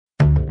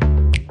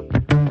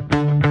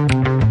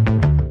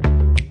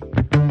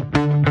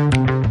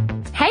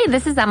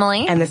this is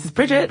Emily. And this is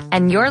Bridget.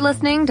 And you're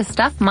listening to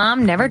Stuff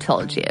Mom Never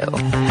Told You.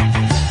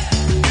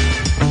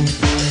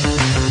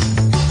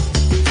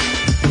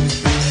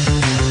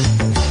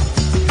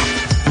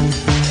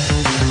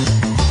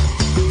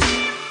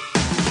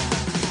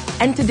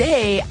 And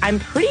today, I'm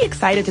pretty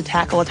excited to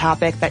tackle a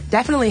topic that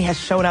definitely has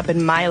shown up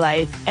in my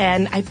life,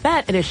 and I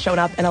bet it has shown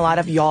up in a lot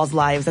of y'all's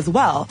lives as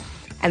well.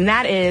 And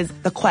that is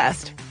the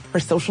quest for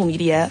social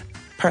media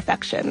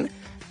perfection.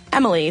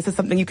 Emily, is this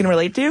something you can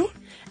relate to?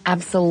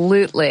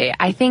 Absolutely.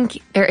 I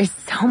think there is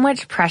so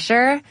much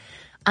pressure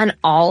on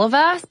all of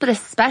us, but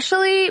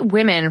especially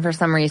women for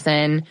some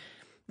reason,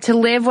 to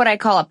live what I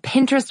call a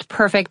Pinterest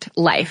perfect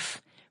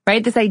life,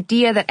 right? This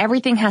idea that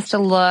everything has to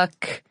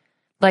look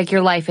like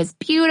your life is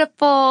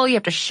beautiful. You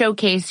have to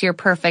showcase your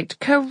perfect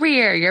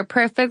career, your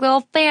perfect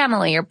little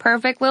family, your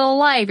perfect little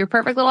life, your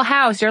perfect little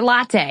house, your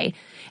latte.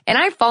 And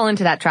I fall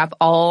into that trap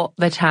all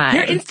the time.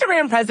 Your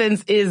Instagram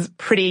presence is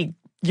pretty...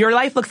 Your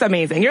life looks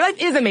amazing. Your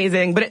life is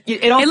amazing, but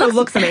it also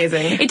looks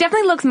amazing. It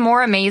definitely looks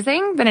more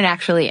amazing than it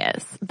actually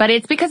is. But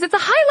it's because it's a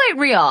highlight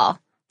reel.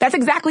 That's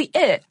exactly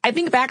it. I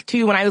think back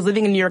to when I was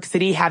living in New York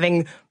City,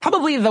 having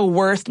probably the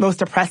worst, most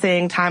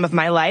depressing time of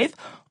my life.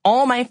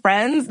 All my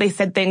friends, they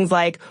said things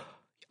like,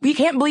 we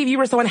can't believe you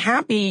were so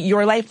unhappy.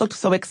 Your life looked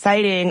so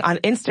exciting on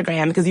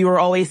Instagram because you were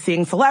always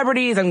seeing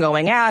celebrities and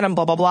going out and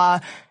blah, blah,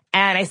 blah.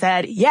 And I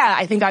said, yeah,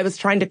 I think I was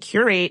trying to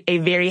curate a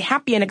very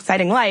happy and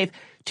exciting life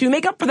to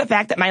make up for the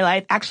fact that my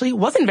life actually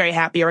wasn't very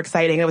happy or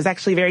exciting. It was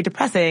actually very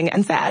depressing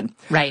and sad.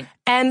 Right.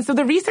 And so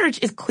the research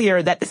is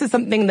clear that this is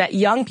something that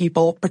young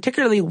people,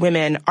 particularly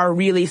women, are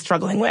really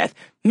struggling with.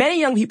 Many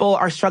young people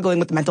are struggling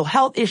with mental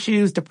health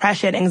issues,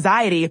 depression,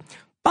 anxiety,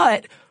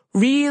 but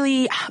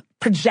really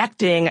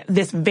projecting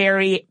this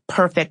very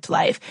perfect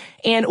life.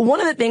 And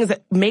one of the things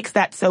that makes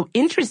that so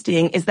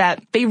interesting is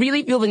that they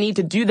really feel the need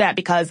to do that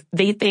because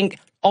they think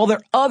all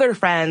their other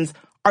friends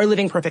are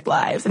living perfect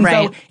lives. And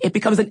so it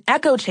becomes an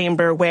echo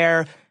chamber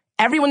where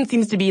everyone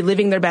seems to be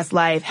living their best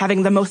life,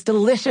 having the most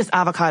delicious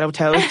avocado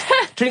toast,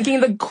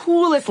 drinking the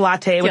coolest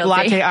latte with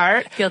latte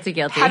art. Guilty.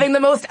 Having the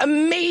most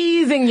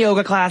amazing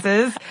yoga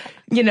classes.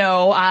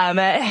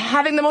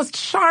 Having the most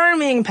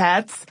charming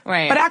pets.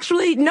 Right. But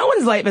actually, no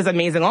one's life is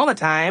amazing all the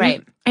time.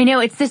 Right. I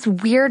know, it's this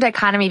weird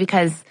dichotomy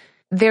because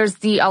there's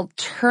the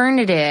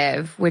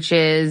alternative, which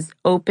is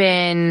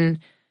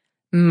open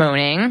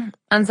moaning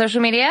on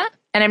social media.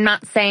 And I'm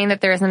not saying that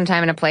there isn't a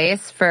time and a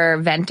place for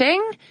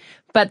venting,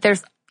 but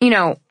there's,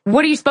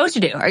 what are you supposed to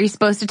do? Are you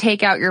supposed to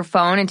take out your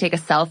phone and take a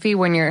selfie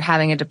when you're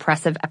having a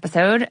depressive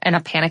episode and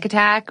a panic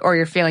attack, or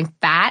you're feeling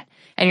fat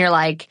and you're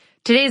like,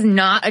 today's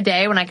not a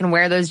day when I can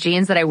wear those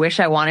jeans that I wish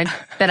I wanted,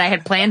 that I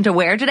had planned to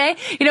wear today?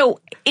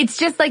 It's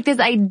just like this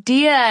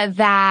idea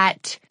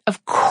that,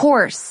 of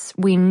course,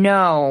 we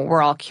know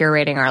we're all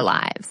curating our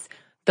lives.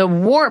 The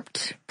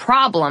warped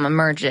problem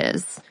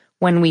emerges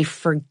when we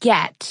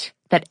forget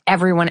that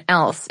everyone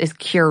else is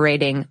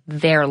curating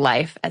their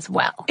life as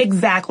well.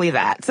 Exactly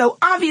that. So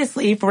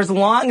obviously, for as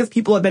long as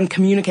people have been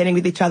communicating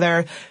with each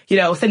other,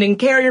 sending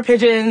carrier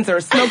pigeons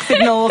or smoke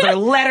signals or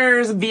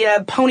letters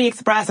via Pony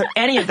Express or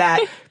any of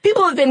that,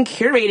 people have been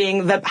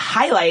curating the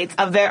highlights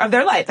of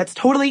their life. That's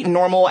totally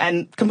normal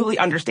and completely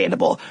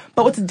understandable.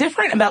 But what's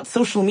different about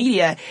social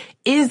media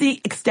is the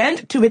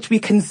extent to which we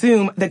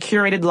consume the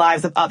curated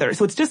lives of others.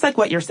 So it's just like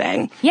what you're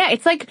saying. Yeah,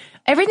 it's like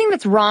everything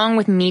that's wrong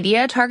with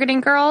media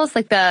targeting girls,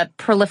 like the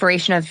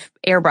proliferation of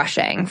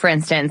airbrushing, for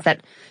instance,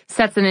 that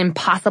sets an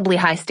impossibly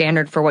high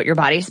standard for what your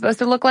body's supposed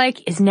to look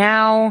like, is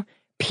now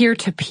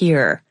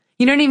peer-to-peer.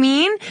 You know what I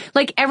mean?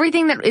 Like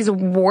everything that is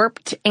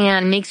warped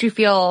and makes you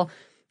feel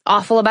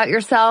awful about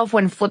yourself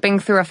when flipping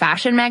through a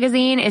fashion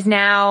magazine is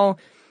now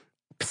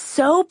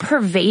so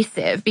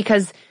pervasive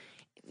because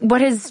what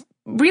has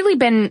really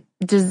been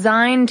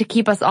designed to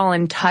keep us all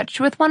in touch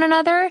with one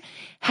another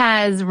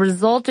has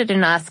resulted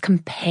in us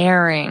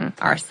comparing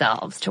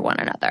ourselves to one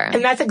another.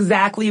 And that's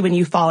exactly when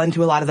you fall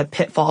into a lot of the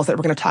pitfalls that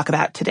we're going to talk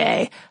about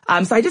today.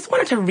 So I just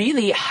wanted to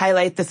really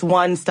highlight this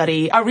one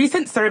study. A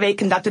recent survey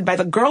conducted by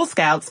the Girl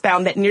Scouts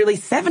found that nearly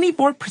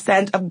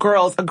 74% of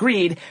girls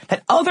agreed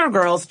that other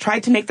girls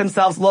tried to make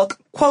themselves look,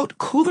 quote,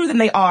 cooler than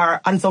they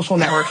are on social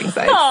networking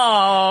sites.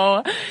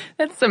 Oh,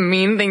 that's a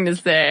mean thing to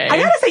say. I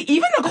gotta say,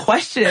 even the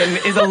question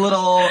is a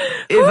little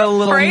mean.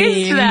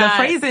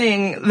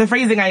 The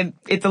phrasing,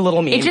 it's a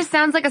little mean. It just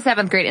sounds like a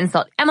 7th grade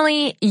insult.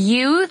 Emily,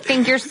 you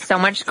think you're so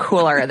much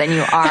cooler than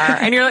you are.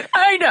 And you're like,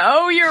 I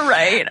know, you're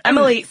right.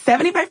 Emily,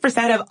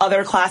 75% of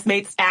other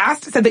classmates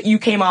said that you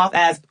came off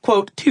as,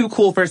 quote, too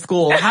cool for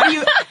school. How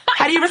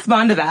do you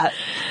respond to that?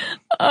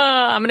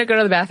 I'm gonna go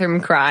to the bathroom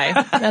and cry.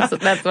 That's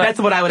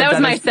what I would have done. That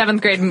was my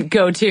 7th grade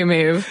go-to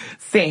move.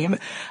 Same.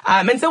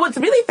 And so what's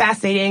really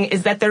fascinating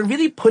is that they're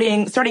really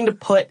starting to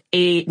put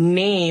a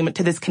name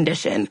to this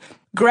condition.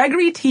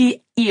 Gregory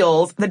T.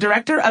 Eels, the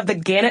director of the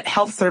Gannett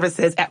Health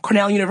Services at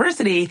Cornell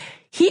University,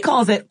 he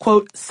calls it,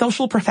 quote,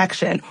 social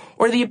perfection,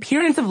 or the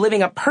appearance of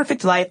living a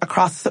perfect life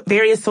across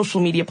various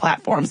social media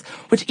platforms,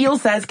 which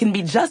Eels says can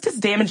be just as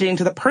damaging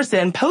to the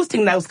person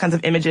posting those kinds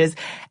of images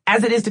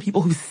as it is to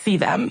people who see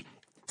them.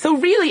 So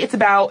really, it's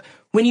about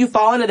when you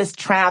fall into this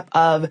trap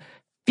of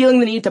feeling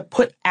the need to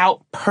put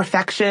out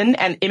perfection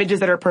and images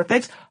that are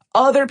perfect,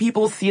 other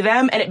people see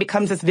them, and it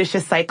becomes this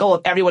vicious cycle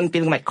of everyone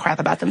feeling like crap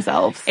about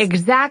themselves.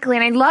 Exactly.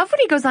 And I love what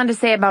he goes on to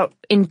say about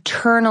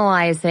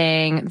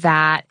internalizing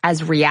that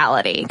as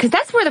reality, because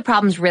that's where the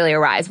problems really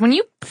arise. When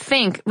you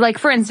think, like,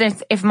 for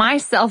instance, if my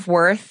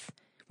self-worth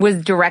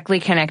was directly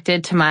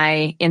connected to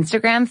my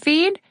Instagram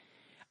feed,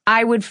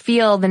 I would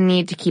feel the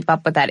need to keep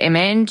up with that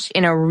image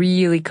in a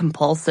really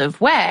compulsive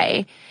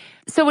way.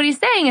 So what he's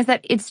saying is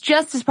that it's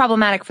just as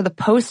problematic for the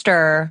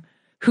poster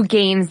who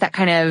gains that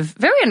kind of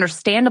very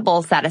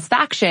understandable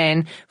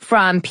satisfaction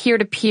from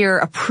peer-to-peer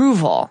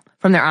approval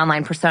from their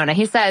online persona.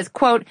 He says,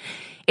 quote,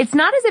 "It's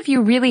not as if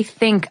you really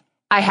think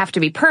I have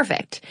to be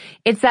perfect.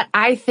 It's that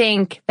I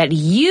think that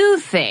you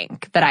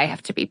think that I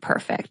have to be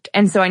perfect.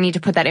 And so I need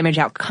to put that image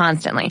out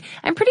constantly."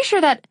 I'm pretty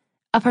sure that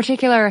a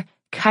particular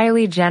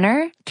Kylie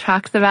Jenner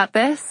talks about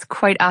this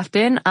quite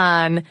often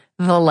on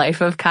The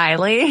Life of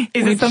Kylie.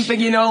 Is it something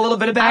you know a little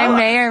bit about? I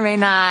may or may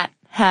not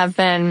have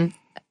been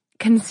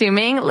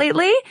consuming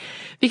lately,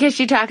 because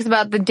she talks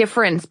about the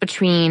difference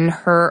between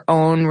her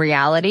own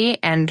reality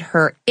and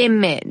her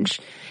image.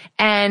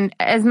 And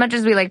as much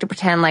as we like to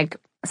pretend like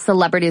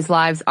celebrities'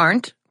 lives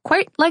aren't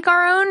quite like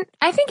our own,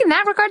 I think in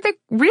that regard they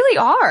really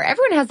are.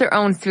 Everyone has their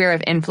own sphere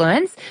of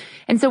influence.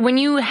 And so when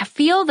you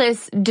feel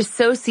this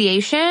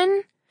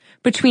dissociation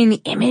between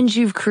the image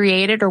you've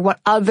created or what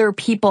other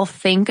people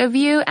think of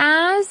you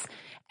as,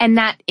 and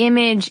that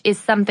image is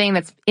something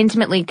that's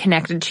intimately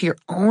connected to your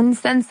own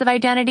sense of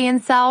identity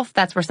and self,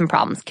 that's where some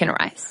problems can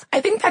arise.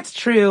 I think that's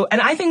true. And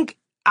I think,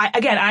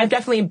 I've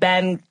definitely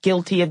been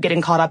guilty of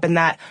getting caught up in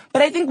that.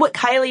 But I think what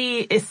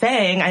Kylie is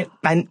saying,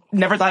 I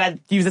never thought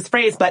I'd use this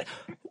phrase, but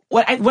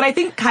what I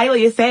think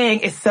Kylie is saying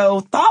is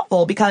so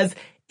thoughtful, because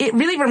it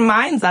really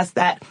reminds us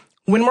that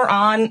when we're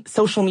on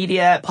social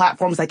media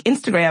platforms like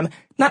Instagram,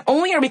 not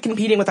only are we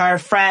competing with our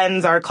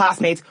friends, our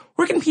classmates,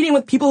 we're competing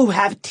with people who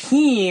have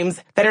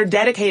teams that are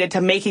dedicated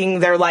to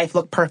making their life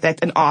look perfect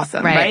and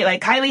awesome, right?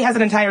 Like Kylie has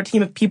an entire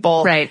team of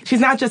people. Right.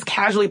 She's not just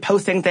casually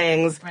posting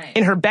things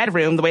in her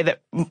bedroom the way that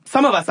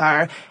some of us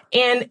are.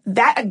 And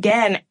that,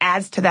 again,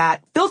 adds to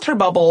that filter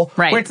bubble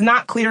where it's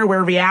not clear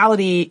where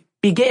reality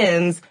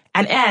begins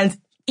and ends,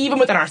 even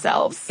within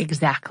ourselves.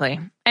 Exactly.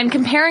 And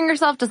comparing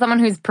yourself to someone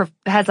who's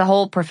has a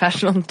whole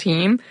professional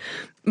team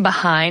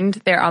behind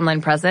their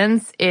online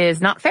presence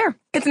is not fair.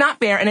 It's not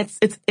fair, and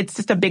it's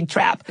just a big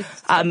trap.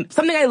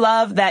 Something I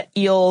love that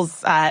Eells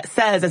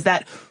says is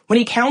that when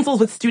he counsels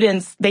with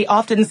students, they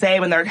often say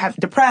when they're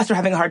depressed or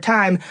having a hard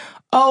time,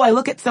 "Oh, I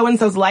look at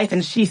so-and-so's life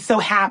and she's so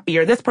happy,"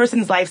 or "This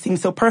person's life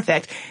seems so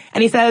perfect."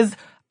 And he says,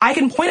 I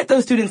can point at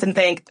those students and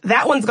think,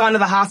 that one's gone to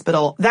the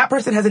hospital, that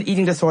person has an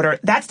eating disorder,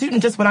 that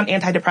student just went on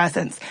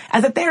antidepressants.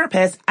 As a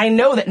therapist, I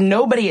know that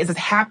nobody is as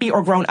happy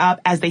or grown up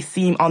as they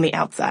seem on the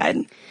outside.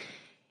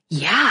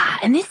 Yeah,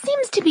 and this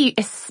seems to be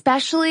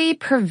especially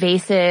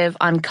pervasive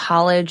on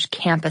college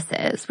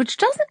campuses, which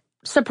doesn't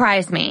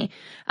surprise me,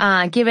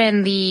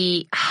 given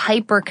the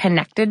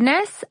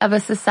hyper-connectedness of a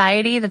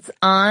society that's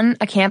on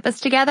a campus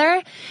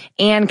together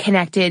and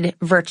connected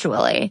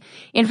virtually.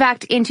 In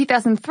fact, in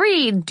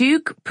 2003,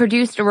 Duke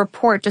produced a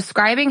report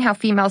describing how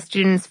female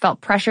students felt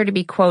pressure to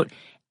be, quote,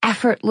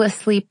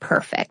 effortlessly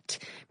perfect,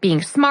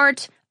 being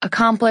smart,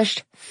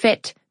 accomplished,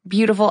 fit,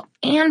 beautiful,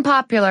 and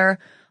popular,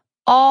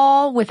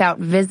 all without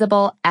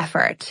visible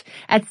effort.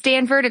 At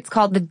Stanford, it's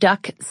called the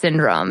duck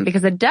syndrome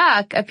because a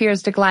duck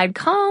appears to glide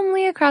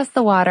calmly across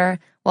the water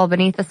while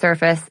beneath the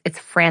surface, it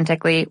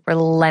frantically,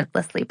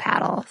 relentlessly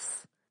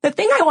paddles. The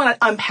thing I want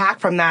to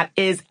unpack from that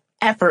is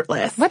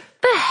effortless. What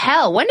the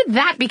hell? When did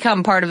that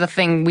become part of the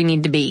thing we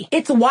need to be?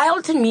 It's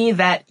wild to me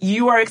that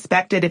you are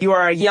expected, if you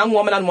are a young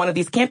woman on one of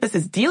these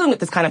campuses dealing with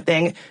this kind of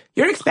thing,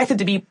 you're expected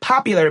to be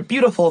popular,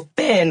 beautiful,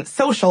 thin,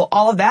 social,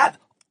 all of that,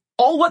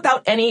 all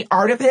without any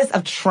artifice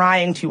of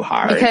trying too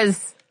hard.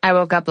 Because I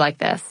woke up like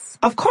this.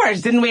 Of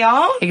course, didn't we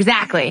all?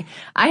 Exactly.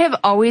 I have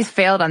always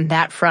failed on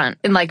that front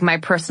in like my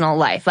personal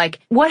life. Like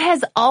what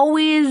has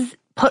always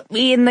put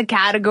me in the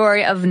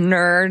category of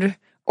nerd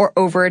or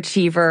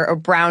overachiever or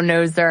brown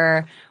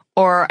noser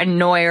or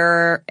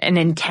annoyer, an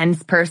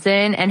intense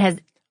person, and has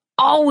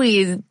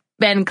always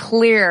been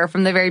clear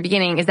from the very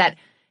beginning is that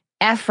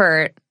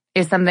effort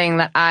is something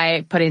that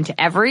I put into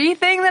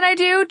everything that I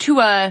do to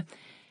a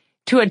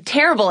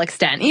terrible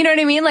extent. You know what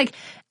I mean? Like,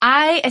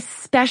 I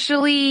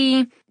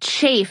especially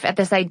chafe at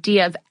this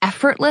idea of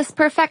effortless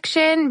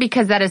perfection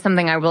because that is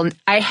something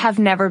I have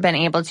never been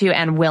able to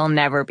and will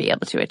never be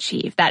able to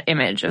achieve. That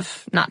image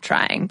of not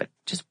trying, but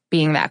just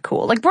being that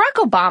cool. Like, Barack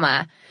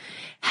Obama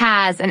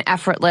has an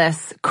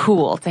effortless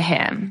cool to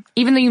him,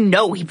 even though you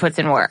know he puts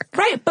in work.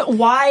 Right, but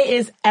why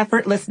is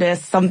effortlessness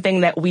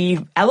something that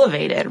we've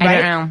elevated, right?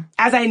 I don't know.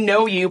 As I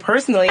know you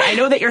personally, I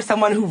know that you're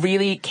someone who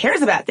really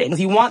cares about things.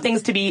 You want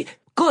things to be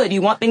good.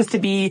 You want things to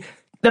be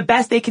the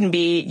best they can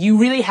be. You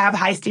really have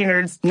high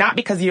standards, not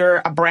because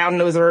you're a brown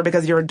noser or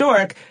because you're a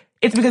dork.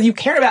 It's because you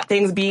care about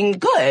things being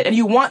good and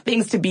you want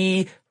things to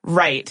be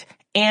right.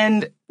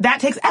 And that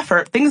takes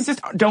effort. Things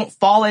just don't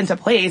fall into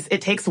place.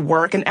 It takes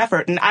work and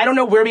effort. And I don't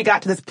know where we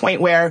got to this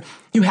point where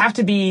you have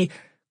to be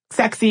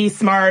sexy,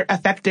 smart,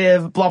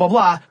 effective, blah, blah,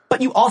 blah.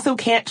 But you also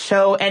can't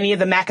show any of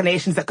the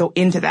machinations that go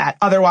into that.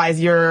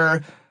 Otherwise,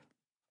 you're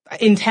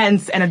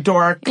intense and a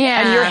dork.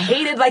 Yeah. And you're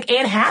hated like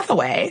Anne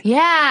Hathaway.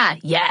 Yeah.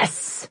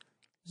 Yes.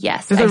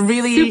 There's I a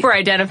really super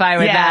identify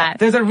with that.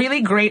 There's a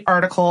really great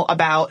article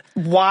about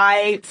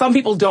why some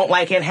people don't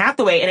like Anne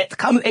Hathaway. And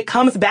it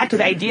comes back to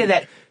the idea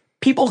that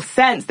people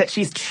sense that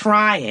she's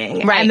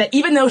trying. Right. And that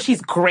even though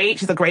she's great,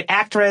 she's a great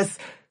actress,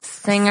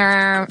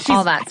 singer,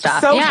 all that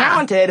stuff. So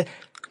talented.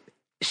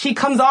 She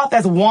comes off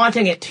as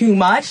wanting it too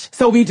much,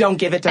 so we don't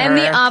give it to her. And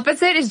the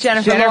opposite is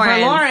Jennifer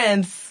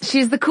Lawrence.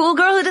 She's the cool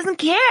girl who doesn't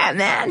care,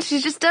 man.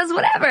 She just does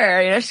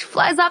whatever. You know, she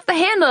flies off the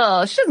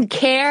handle. She doesn't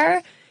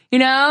care. You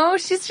know,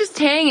 she's just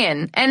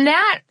hanging. And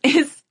that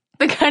is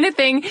the kind of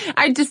thing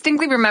I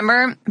distinctly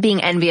remember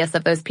being envious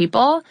of those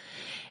people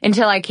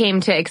until I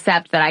came to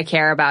accept that I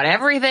care about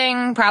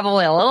everything,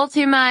 probably a little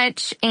too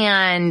much,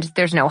 and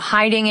there's no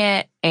hiding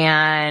it,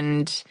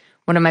 and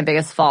one of my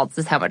biggest faults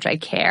is how much I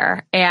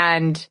care.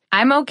 And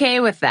I'm okay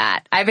with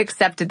that. I've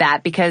accepted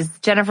that because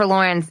Jennifer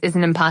Lawrence is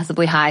an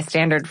impossibly high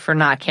standard for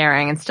not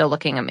caring and still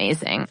looking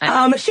amazing.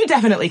 She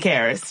definitely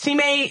cares. She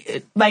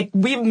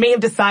we may have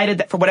decided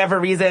that for whatever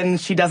reason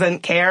she doesn't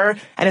care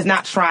and is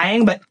not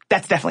trying, but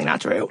that's definitely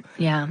not true.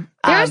 Yeah.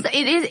 Isn't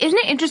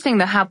it interesting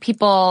though how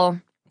people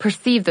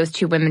perceive those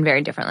two women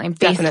very differently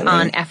based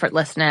on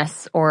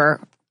effortlessness or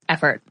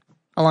effort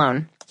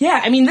alone? Yeah,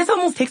 I mean, this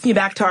almost takes me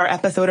back to our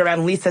episode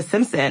around Lisa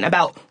Simpson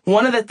about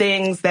one of the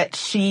things that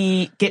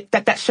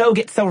that show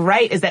gets so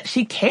right is that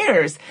she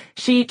cares.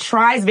 She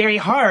tries very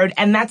hard,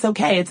 and that's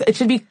okay. It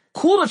should be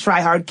cool to try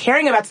hard.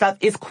 Caring about stuff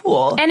is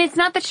cool. And it's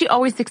not that she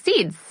always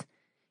succeeds.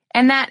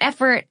 And that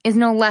effort is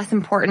no less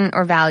important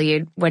or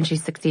valued when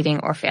she's succeeding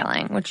or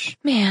failing, which,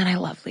 man, I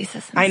love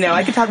Lisa Simpson. I know.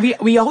 I could talk.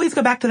 We always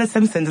go back to The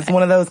Simpsons. It's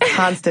one of those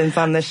constants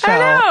on this show. I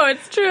know.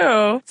 It's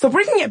true. So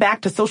bringing it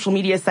back to social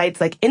media sites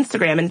like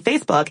Instagram and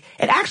Facebook,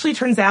 it actually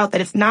turns out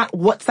that it's not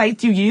what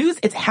sites you use,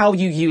 it's how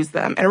you use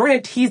them. And we're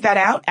going to tease that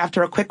out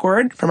after a quick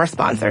word from our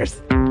sponsors.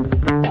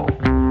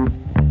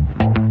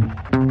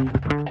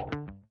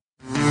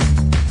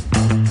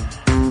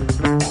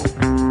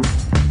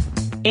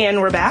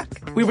 And we're back.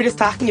 We were just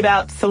talking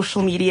about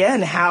social media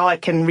and how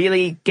it can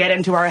really get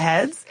into our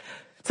heads.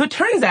 So it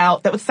turns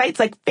out that with sites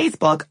like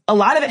Facebook, a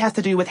lot of it has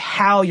to do with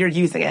how you're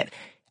using it.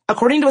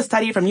 According to a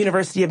study from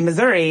University of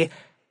Missouri,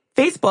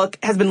 Facebook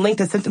has been linked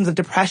to symptoms of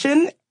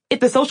depression if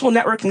the social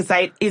networking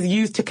site is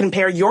used to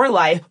compare your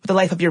life with the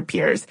life of your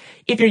peers.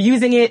 If you're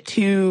using it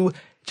to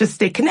just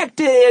stay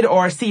connected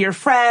or see your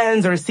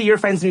friends or see your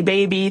friend's new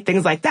baby,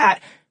 things like that,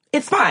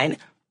 it's fine.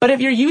 But if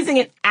you're using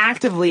it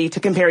actively to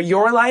compare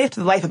your life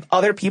to the life of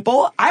other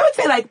people, I would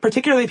say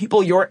particularly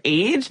people your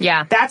age,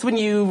 that's when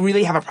you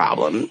really have a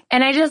problem.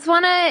 And I just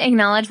want to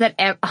acknowledge that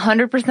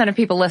 100% of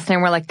people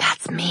listening were like,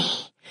 that's me.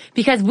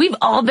 Because we've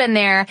all been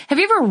there. Have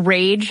you ever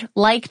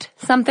rage-liked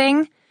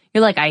something?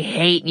 You're like, I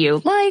hate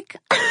you. Like,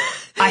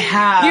 I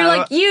have. You're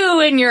like,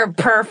 you and your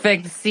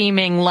perfect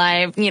seeming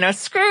life,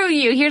 screw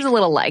you. Here's a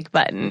little like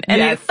button.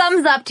 And a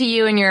thumbs up to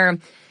you and your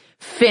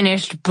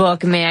finished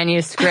book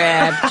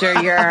manuscript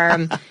or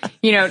your,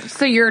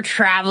 so you're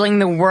traveling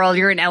the world.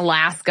 You're in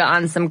Alaska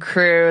on some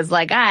cruise.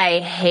 Like, I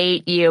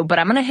hate you, but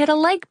I'm going to hit a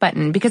like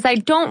button because I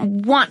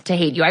don't want to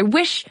hate you. I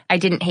wish I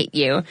didn't hate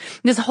you.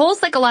 This whole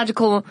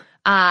psychological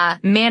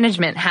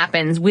management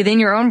happens within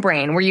your own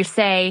brain where you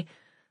say,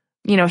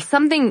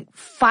 something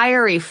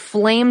fiery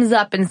flames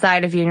up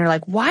inside of you and you're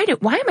like, why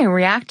am I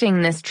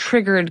reacting this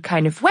triggered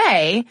kind of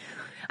way?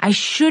 I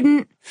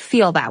shouldn't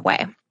feel that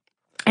way.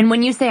 And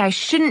when you say I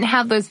shouldn't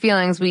have those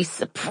feelings, we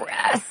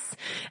suppress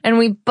and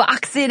we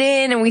box it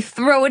in and we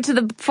throw it to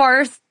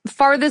the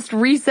farthest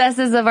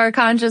recesses of our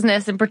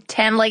consciousness and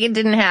pretend like it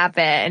didn't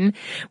happen.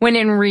 When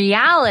in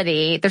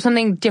reality, there's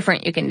something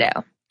different you can do.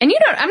 And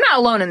I'm not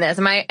alone in this.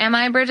 Am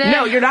I, Bridget?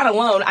 No, you're not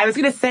alone. I was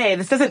going to say,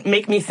 this doesn't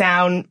make me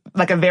sound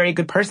like a very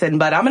good person,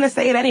 but I'm going to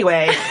say it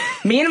anyway.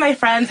 Me and my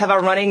friends have a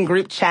running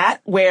group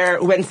chat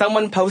where when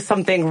someone posts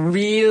something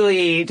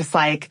really just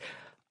like,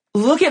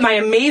 look at my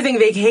amazing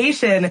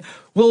vacation,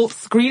 we'll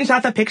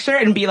screenshot the picture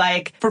and be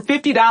like, for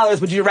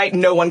 $50, would you write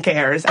no one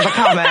cares as a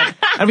comment?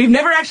 And we've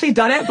never actually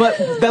done it, but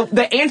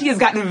the ante has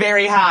gotten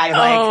very high.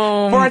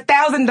 Like, for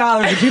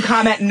 $1,000, would you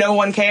comment no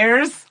one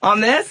cares on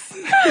this?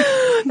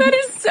 That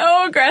is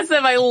so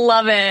aggressive. I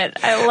love it.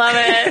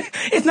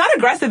 It's not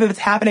aggressive if it's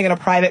happening in a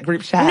private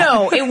group chat.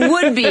 No, it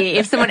would be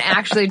if someone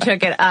actually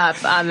took it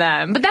up on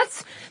them. But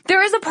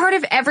there is a part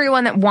of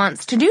everyone that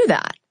wants to do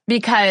that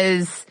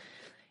because...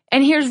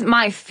 And here's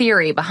my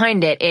theory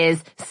behind it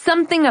is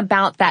something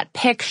about that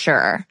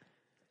picture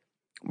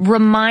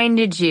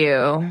reminded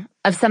you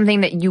of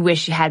something that you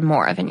wish you had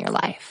more of in your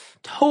life.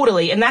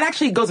 Totally. And that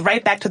actually goes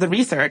right back to the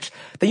research.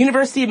 The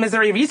University of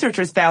Missouri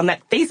researchers found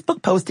that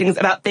Facebook postings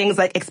about things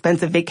like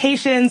expensive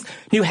vacations,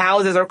 new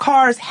houses or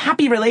cars,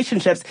 happy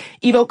relationships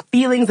evoke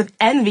feelings of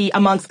envy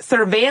amongst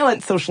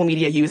surveillance social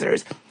media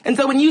users. And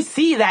so when you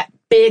see that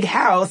big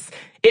house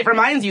it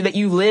reminds you that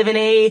you live in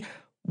a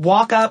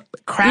walk-up,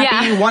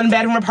 crappy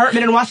one-bedroom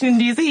apartment in Washington,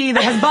 D.C.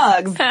 that has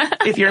bugs,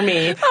 if you're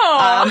me.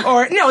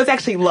 Or, no, it's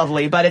actually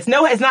lovely, but it's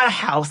not a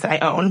house that I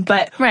own.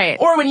 But,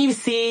 or when you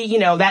see, you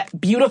know, that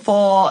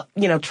beautiful,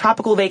 you know,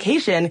 tropical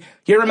vacation,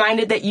 you're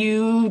reminded that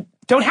you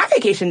don't have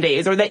vacation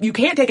days, or that you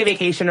can't take a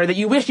vacation, or that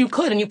you wish you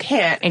could and you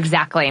can't.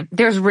 Exactly.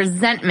 There's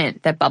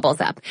resentment that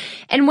bubbles up.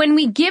 And when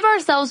we give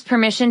ourselves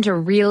permission to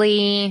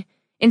really,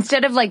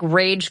 instead of like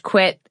rage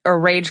quit or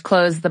rage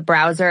close the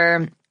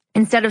browser,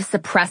 instead of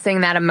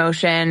suppressing that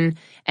emotion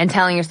and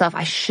telling yourself,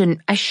 I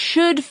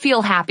should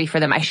feel happy for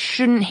them, I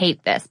shouldn't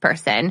hate this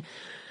person,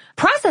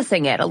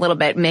 processing it a little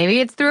bit.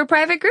 Maybe it's through a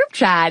private group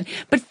chat,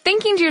 but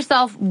thinking to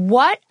yourself,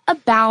 what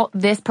about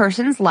this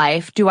person's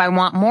life do I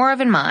want more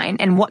of in mine,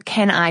 and what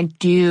can I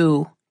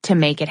do to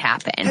make it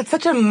happen? That's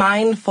such a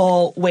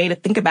mindful way to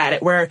think about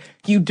it, where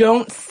you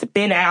don't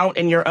spin out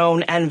in your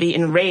own envy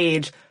and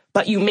rage,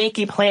 but you make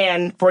a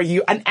plan for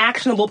you, an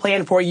actionable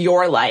plan for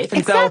your life.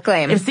 And so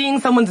if seeing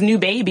someone's new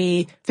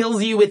baby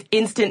fills you with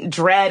instant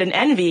dread and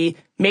envy,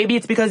 maybe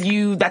it's because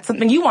that's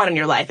something you want in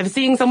your life. If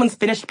seeing someone's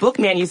finished book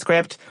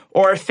manuscript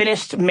or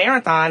finished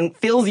marathon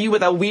fills you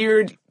with a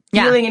weird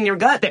feeling in your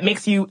gut that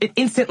makes you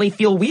instantly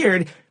feel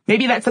weird,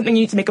 maybe that's something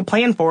you need to make a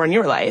plan for in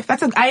your life.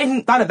 I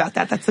hadn't thought about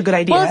that. That's a good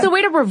idea. Well, it's a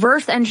way to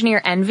reverse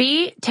engineer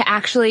envy to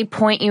actually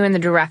point you in the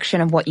direction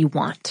of what you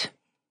want.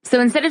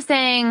 So instead of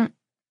saying,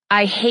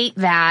 I hate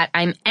that,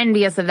 I'm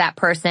envious of that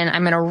person,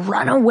 I'm going to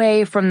run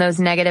away from those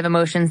negative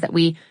emotions that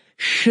we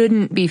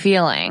shouldn't be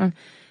feeling,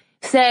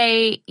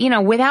 say, you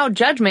know, without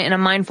judgment, in a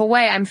mindful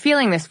way, I'm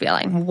feeling this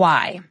feeling.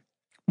 Why?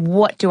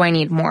 What do I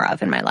need more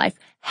of in my life?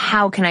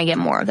 How can I get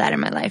more of that in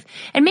my life?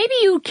 And maybe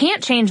you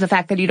can't change the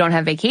fact that you don't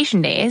have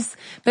vacation days,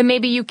 but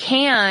maybe you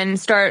can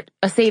start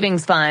a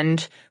savings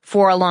fund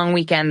for a long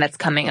weekend that's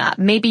coming up.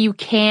 Maybe you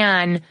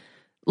can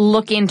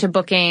look into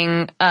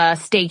booking a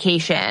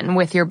staycation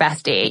with your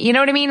bestie. You know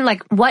what I mean?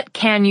 Like, what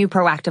can you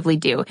proactively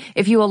do?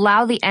 If you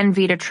allow the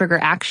envy to trigger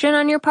action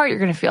on your part, you're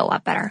going to feel a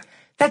lot better.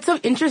 That's so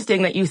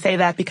interesting that you say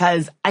that,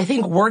 because I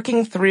think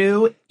working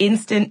through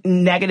instant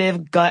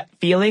negative gut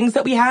feelings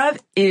that we have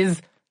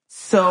is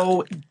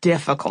so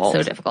difficult.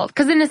 So difficult.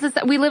 Because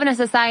we live in a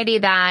society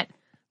that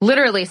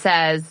literally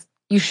says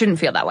you shouldn't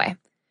feel that way.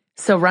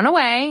 So run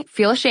away,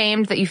 feel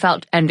ashamed that you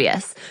felt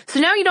envious. So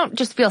now you don't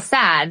just feel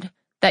sad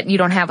that you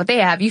don't have what they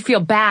have. You feel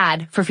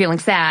bad for feeling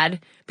sad,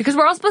 because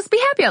we're all supposed to be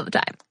happy all the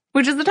time,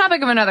 which is the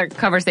topic of another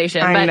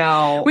conversation. I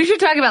know. We should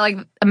talk about like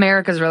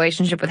America's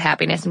relationship with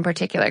happiness in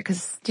particular,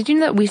 because did you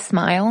know that we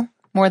smile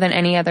more than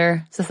any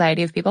other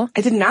society of people?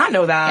 I did not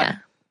know that. Yeah.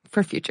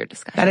 For future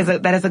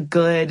discussion. That is a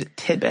good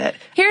tidbit.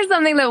 Here's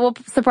something that will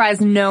surprise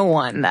no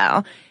one,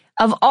 though.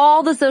 Of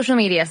all the social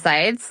media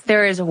sites,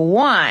 there is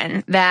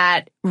one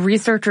that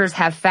researchers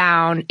have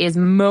found is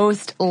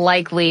most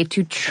likely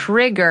to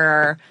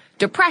trigger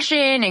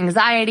depression,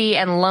 anxiety,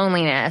 and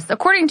loneliness,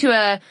 according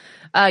to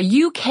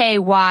a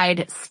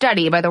UK-wide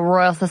study by the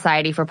Royal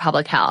Society for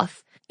Public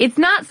Health. It's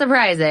not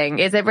surprising,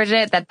 is it,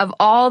 Bridget, that of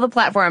all the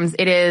platforms,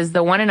 it is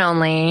the one and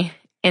only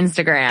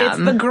Instagram.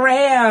 It's the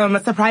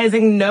gram,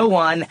 surprising no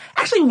one.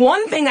 Actually,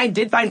 one thing I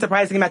did find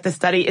surprising about this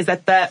study is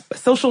that the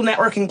social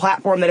networking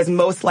platform that is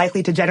most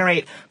likely to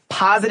generate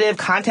positive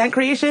content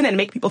creation and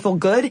make people feel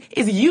good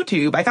is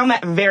YouTube. I found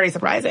that very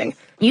surprising.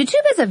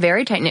 YouTube is a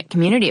very tight-knit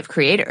community of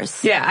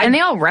creators. Yeah. And they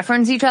all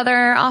reference each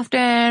other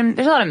often.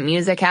 There's a lot of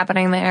music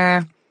happening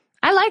there.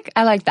 I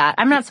like that.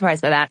 I'm not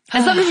surprised by that.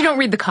 As long as you don't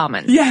read the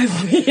comments.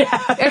 Yes, yeah.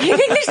 I think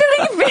there's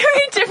something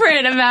very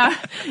different about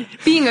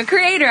being a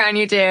creator on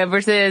YouTube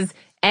versus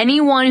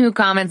anyone who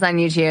comments on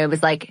YouTube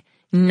is like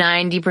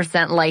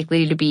 90%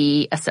 likely to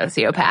be a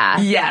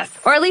sociopath. Yes.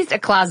 Or at least a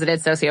closeted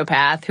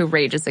sociopath who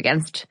rages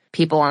against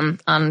people on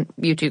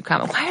YouTube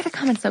comments. Why are the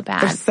comments so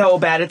bad? They're so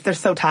bad. They're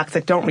so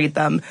toxic. Don't read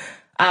them.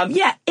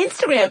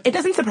 Instagram, it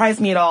doesn't surprise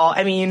me at all.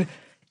 I mean,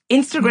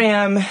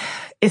 Instagram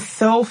is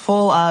so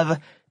full of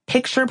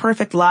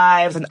picture-perfect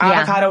lives and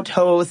avocado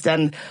toast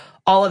and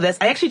all of this.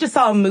 I actually just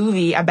saw a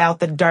movie about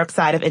the dark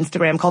side of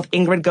Instagram called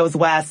Ingrid Goes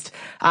West.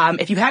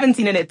 If you haven't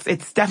seen it,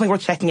 it's definitely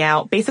worth checking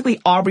out. Basically,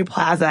 Aubrey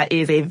Plaza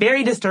is a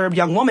very disturbed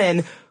young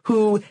woman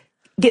who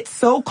gets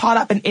so caught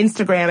up in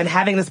Instagram and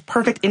having this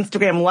perfect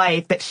Instagram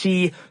life that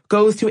she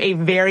goes to a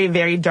very,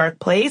 very dark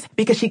place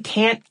because she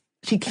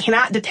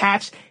cannot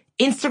detach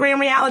Instagram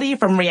reality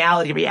from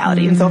reality.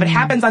 And so if it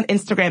happens on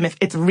Instagram, if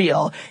it's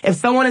real, if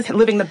someone is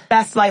living the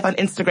best life on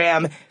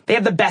Instagram, they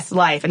have the best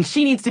life, and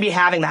she needs to be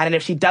having that. And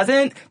if she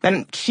doesn't,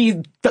 then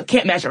she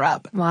can't measure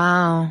up.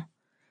 Wow.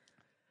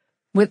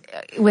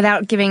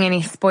 Without giving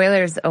any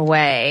spoilers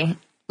away,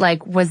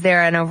 like, was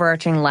there an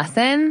overarching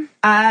lesson?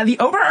 The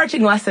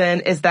overarching lesson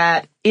is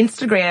that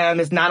Instagram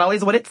is not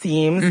always what it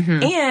seems,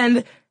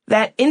 and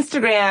that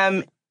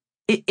Instagram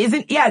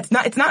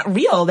it's not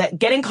real, that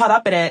getting caught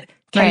up in it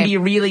can be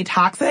really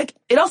toxic.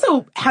 It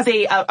also has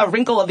a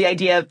wrinkle of the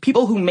idea of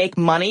people who make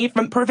money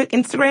from perfect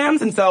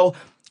Instagrams. And so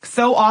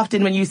so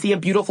often when you see a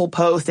beautiful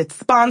post, it's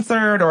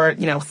sponsored or,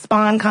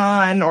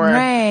 SpawnCon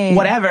or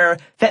whatever,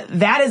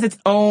 that is its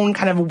own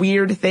kind of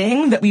weird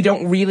thing that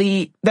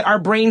that our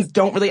brains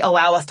don't really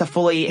allow us to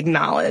fully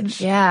acknowledge.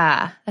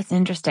 Yeah, that's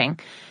interesting.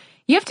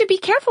 You have to be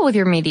careful with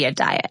your media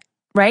diet,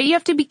 right? You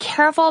have to be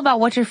careful about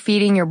what you're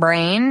feeding your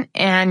brain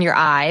and your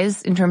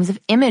eyes in terms of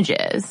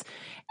images.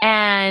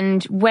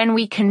 And when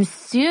we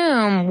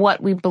consume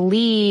what we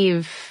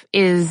believe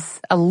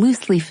is a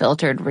loosely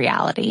filtered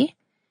reality,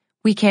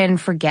 we can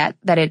forget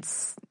that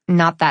it's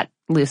not that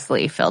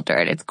loosely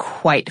filtered. It's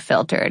quite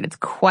filtered. It's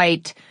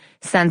quite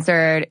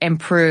censored,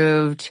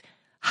 improved,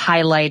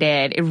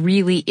 highlighted. It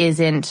really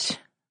isn't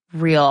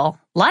real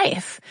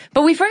life.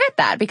 But we forget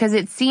that because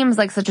it seems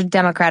like such a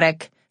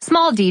democratic,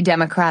 small d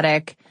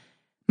democratic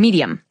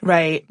medium.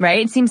 Right.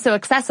 Right? It seems so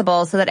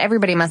accessible so that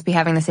everybody must be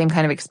having the same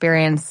kind of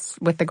experience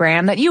with the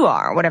gram that you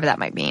are, whatever that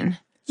might mean.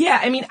 Yeah,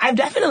 I mean, I've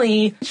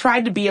definitely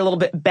tried to be a little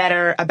bit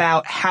better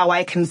about how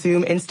I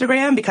consume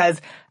Instagram because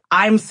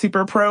I'm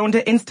super prone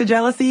to Insta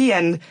jealousy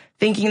and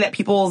thinking that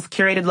people's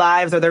curated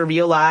lives are their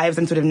real lives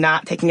and sort of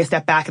not taking a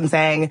step back and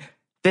saying,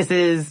 this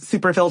is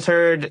super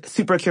filtered,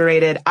 super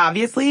curated,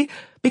 obviously.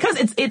 Because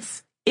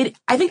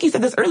I think you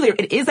said this earlier,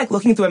 it is like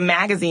looking through a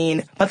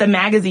magazine, but the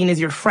magazine is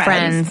your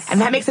friends.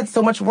 And that makes it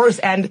so much worse.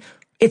 And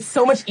it's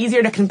so much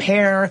easier to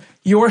compare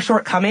your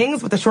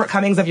shortcomings with the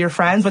shortcomings of your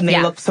friends when they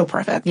look so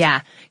perfect.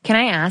 Yeah. Can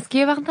I ask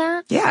you about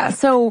that? Yeah.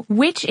 So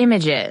which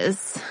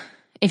images,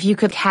 if you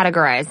could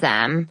categorize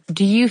them,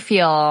 do you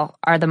feel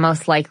are the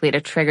most likely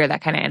to trigger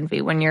that kind of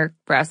envy when you're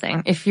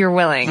browsing, if you're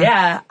willing?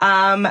 Yeah.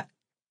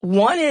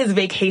 One is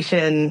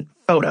vacation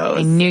photos.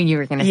 I knew you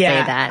were going to say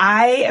that.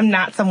 I am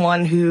not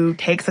someone who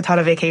takes a ton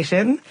of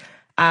vacation.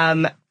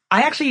 I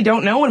actually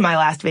don't know when my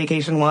last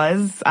vacation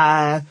was.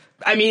 I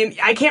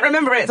can't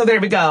remember it, so there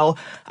we go.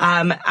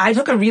 I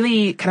took a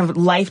really kind of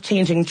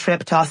life-changing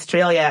trip to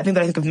Australia, I think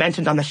I've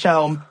mentioned on the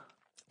show,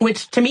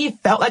 which to me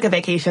felt like a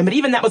vacation, but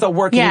even that was a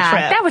working trip.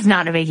 Yeah, that was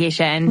not a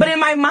vacation. But in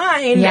my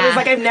mind, it was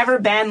like I've never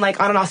been like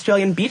on an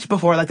Australian beach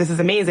before, like this is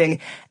amazing.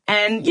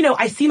 And,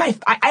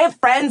 I have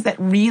friends that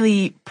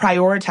really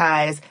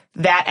prioritize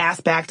that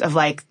aspect of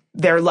like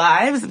their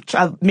lives,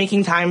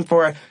 making time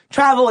for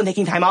travel and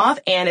taking time off.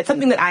 And it's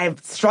something that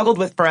I've struggled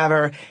with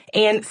forever.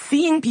 And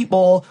seeing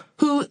people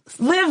who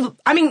live,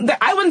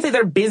 I wouldn't say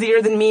they're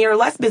busier than me or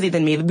less busy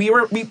than me.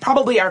 We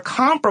probably are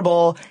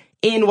comparable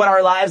in what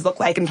our lives look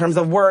like in terms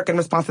of work and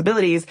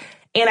responsibilities.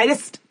 And I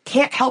just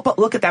can't help but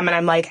look at them and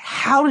I'm like,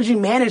 how did you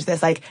manage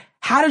this? Like,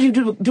 how did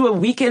you do a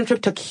weekend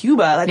trip to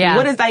Cuba? Like,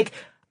 what is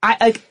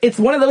it's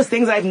one of those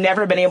things that I've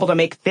never been able to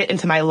make fit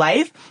into my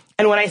life.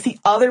 And when I see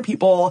other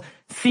people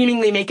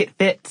seemingly make it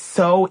fit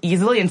so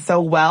easily and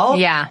so well,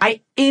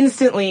 I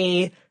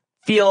instantly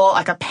feel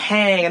like a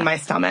pang in my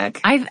stomach.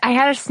 I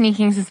had a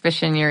sneaking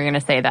suspicion you were going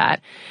to say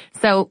that.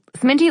 So,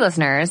 Sminty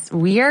listeners,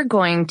 we are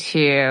going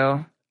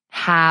to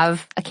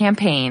have a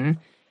campaign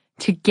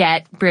to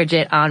get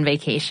Bridget on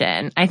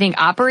vacation. I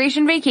think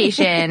Operation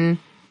Vacation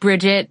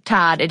Bridget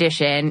Todd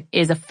edition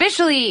is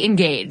officially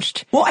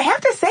engaged. Well, I have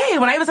to say,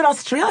 when I was in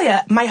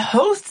Australia, my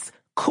hosts,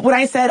 when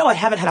I said, I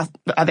haven't had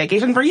a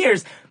vacation for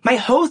years, my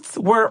hosts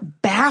were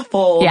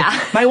baffled.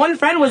 Yeah. My one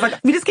friend was like,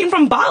 we just came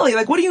from Bali.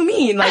 Like, what do you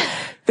mean? Like,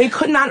 they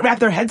could not wrap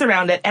their heads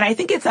around it. And I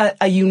think it's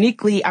a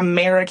uniquely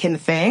American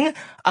thing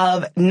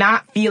of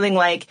not feeling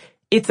like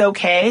it's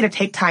okay to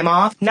take time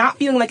off, not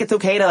feeling like it's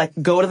okay to like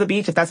go to the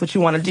beach if that's what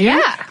you want to do.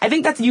 Yeah. I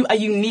think that's a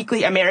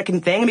uniquely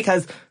American thing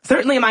because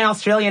certainly my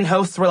Australian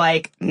hosts were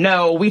like,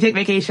 no, we take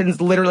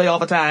vacations literally all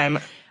the time.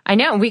 I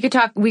know. We could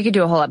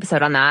do a whole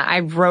episode on that.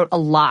 I wrote a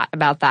lot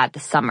about that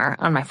this summer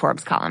on my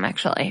Forbes column,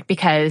 actually,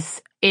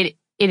 because it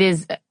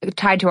is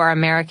tied to our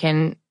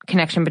American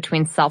connection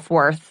between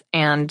self-worth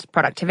and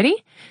productivity.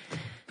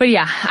 But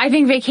yeah, I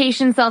think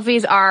vacation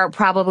selfies are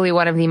probably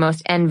one of the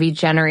most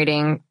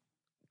envy-generating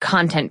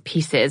content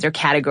pieces or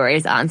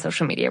categories on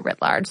social media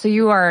writ large. So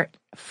you are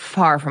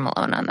far from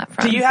alone on that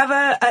front. Do you have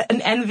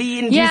an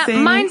envy-inducing?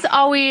 Yeah, mine's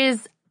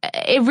always...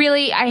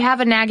 I have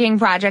a nagging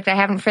project I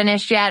haven't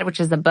finished yet, which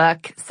is a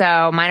book.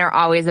 So mine are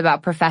always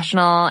about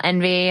professional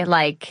envy,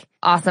 like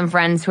awesome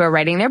friends who are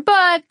writing their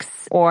books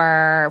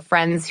or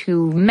friends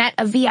who met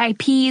a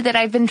VIP that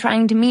I've been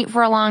trying to meet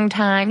for a long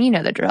time. You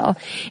know the drill.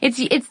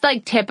 It's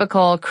like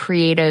typical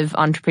creative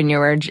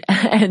entrepreneur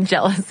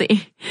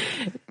jealousy.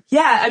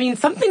 Yeah,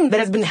 something that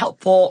has been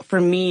helpful for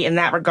me in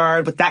that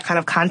regard with that kind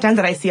of content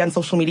that I see on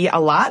social media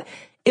a lot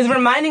is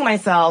reminding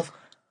myself,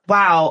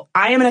 wow,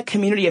 I am in a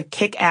community of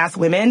kick-ass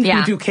women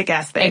who do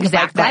kick-ass things.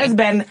 Exactly. Like, that has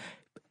been,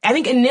 I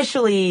think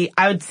initially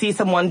I would see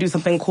someone do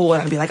something cool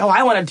and I'd be like, oh,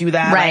 I want to do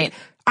that. Right. Like,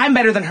 I'm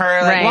better than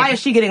her. Like, why is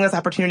she getting this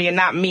opportunity and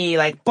not me?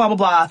 Like, blah, blah,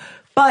 blah.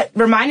 But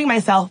reminding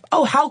myself,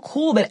 oh, how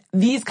cool that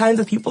these kinds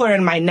of people are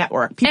in my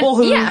network. People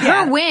who...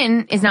 her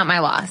win is not my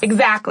loss.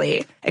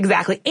 Exactly.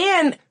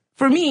 And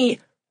for me,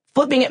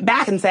 flipping it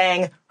back and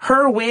saying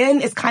her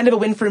win is kind of a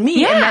win for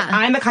me. Yeah. And that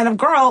I'm the kind of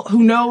girl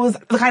who knows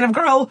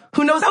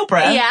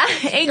Oprah. Yeah,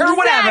 exactly. Or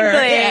whatever.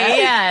 Yeah.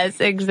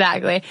 Yes,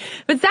 exactly.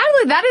 But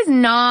sadly, that is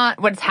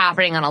not what's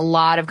happening on a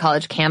lot of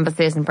college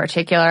campuses in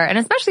particular, and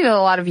especially with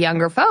a lot of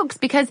younger folks,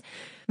 because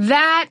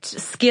that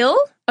skill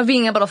of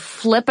being able to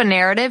flip a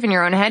narrative in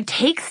your own head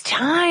takes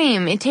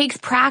time. It takes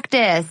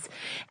practice.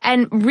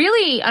 And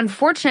really,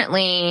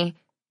 unfortunately,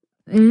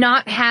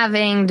 not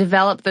having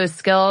developed those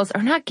skills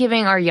or not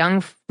giving our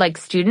young,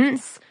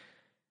 students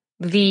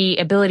the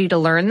ability to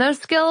learn those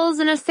skills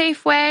in a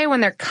safe way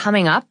when they're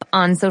coming up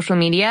on social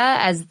media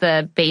as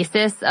the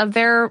basis of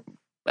their,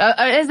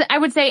 as I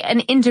would say,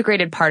 an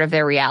integrated part of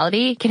their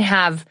reality can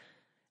have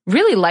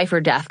really life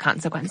or death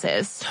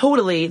consequences.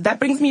 Totally. That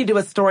brings me to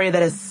a story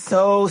that is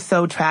so,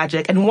 so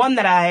tragic, and one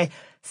that I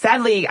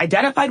sadly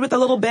identified with a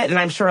little bit, and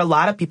I'm sure a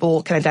lot of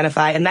people can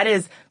identify, and that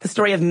is the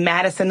story of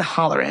Madison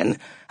Holleran.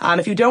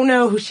 If you don't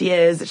know who she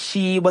is,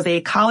 she was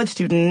a college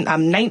student,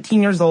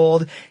 19 years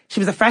old. She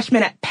was a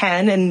freshman at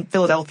Penn in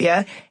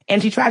Philadelphia,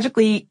 and she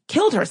tragically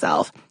killed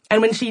herself.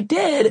 And when she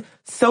did,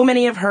 so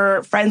many of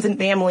her friends and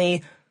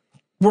family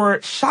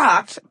were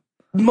shocked,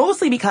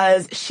 mostly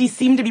because she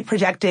seemed to be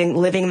projecting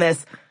living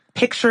this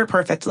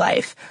picture-perfect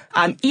life.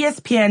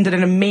 ESPN did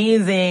an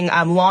amazing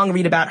long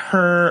read about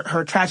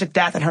her tragic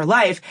death and her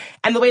life,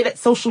 and the way that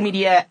social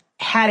media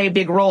had a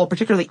big role,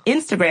 particularly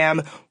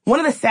Instagram. One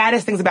of the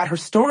saddest things about her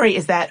story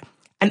is that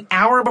an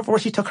hour before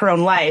she took her own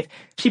life,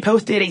 she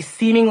posted a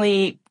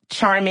seemingly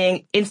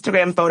charming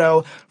Instagram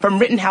photo from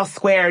Rittenhouse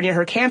Square near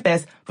her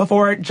campus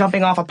before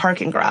jumping off a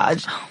parking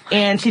garage.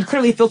 And she'd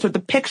clearly filtered the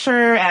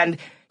picture, and,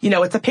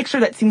 it's a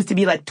picture that seems to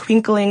be like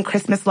twinkling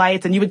Christmas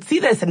lights, and you would see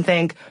this and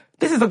think,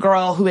 this is a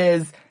girl who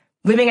is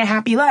living a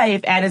happy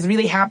life and is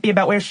really happy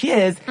about where she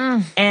is.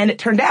 And it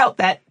turned out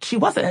that she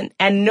wasn't.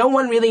 And no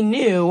one really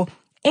knew.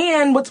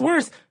 And what's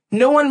worse,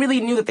 no one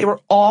really knew that they were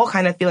all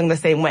kind of feeling the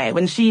same way.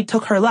 When she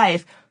took her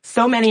life,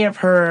 so many of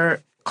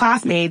her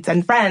classmates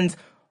and friends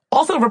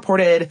also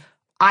reported,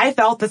 I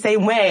felt the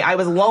same way. I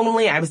was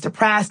lonely. I was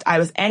depressed. I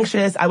was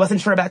anxious. I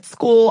wasn't sure about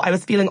school. I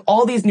was feeling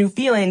all these new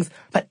feelings,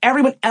 but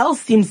everyone else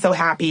seemed so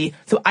happy.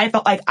 So I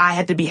felt like I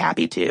had to be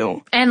happy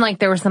too. And like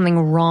there was something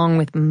wrong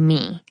with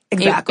me.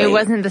 Exactly. It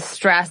wasn't the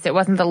stress. It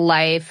wasn't the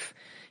life.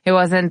 It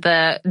wasn't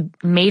the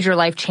major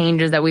life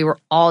changes that we were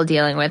all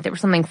dealing with. There was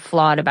something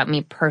flawed about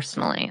me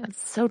personally.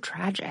 It's so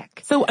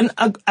tragic. So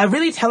a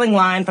really telling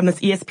line from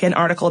this ESPN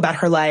article about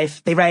her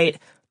life, they write,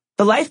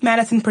 the life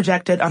Madison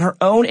projected on her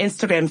own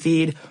Instagram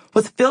feed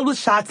was filled with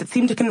shots that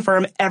seemed to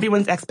confirm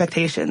everyone's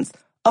expectations.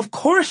 Of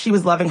course she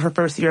was loving her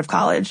first year of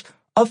college.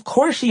 Of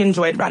course she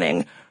enjoyed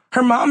running.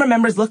 Her mom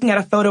remembers looking at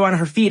a photo on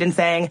her feed and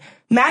saying,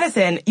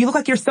 Madison, you look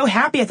like you're so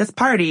happy at this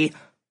party.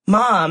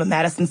 Mom,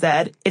 Madison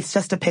said, it's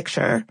just a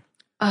picture.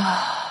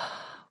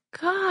 Oh,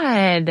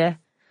 God.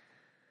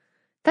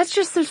 That's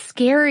just so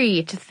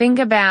scary to think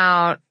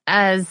about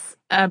as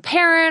a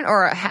parent,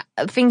 or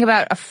think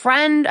about a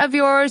friend of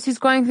yours who's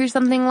going through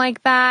something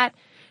like that,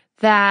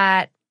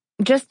 that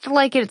just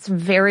like it's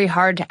very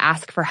hard to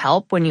ask for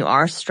help when you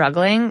are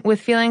struggling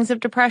with feelings of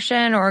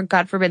depression or,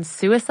 God forbid,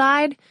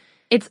 suicide.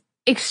 It's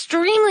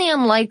extremely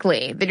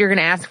unlikely that you're going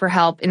to ask for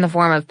help in the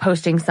form of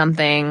posting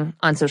something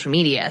on social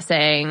media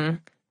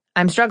saying,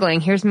 I'm struggling.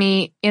 Here's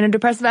me in a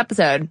depressive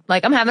episode.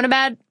 Like, I'm having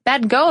a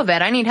bad go of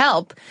it. I need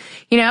help.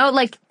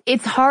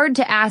 It's hard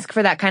to ask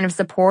for that kind of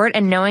support,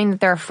 and knowing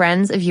that there are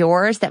friends of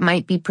yours that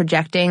might be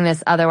projecting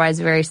this otherwise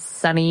very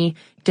sunny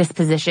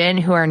disposition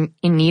who are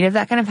in need of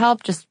that kind of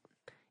help,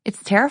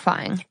 it's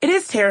terrifying. It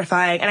is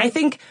terrifying. And I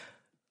think,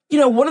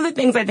 one of the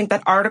things I think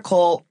that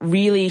article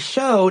really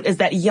showed is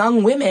that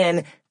young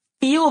women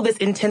feel this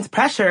intense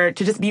pressure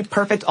to just be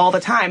perfect all the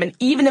time. And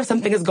even if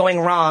something is going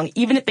wrong,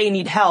 even if they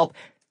need help,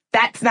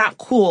 that's not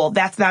cool.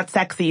 That's not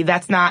sexy.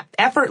 That's not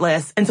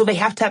effortless. And so they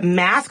have to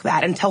mask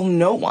that and tell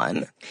no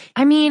one.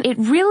 I mean, it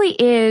really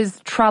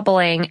is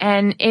troubling.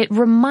 And it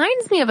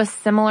reminds me of a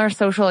similar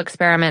social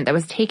experiment that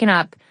was taken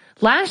up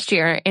last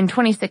year in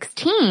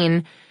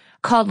 2016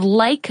 called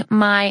Like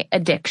My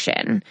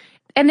Addiction.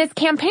 And this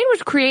campaign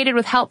was created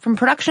with help from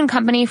production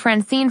company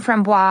Francine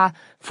Frambois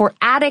for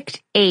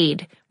Addict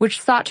Aid,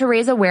 which sought to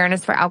raise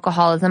awareness for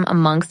alcoholism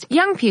amongst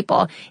young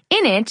people.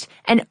 In it,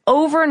 an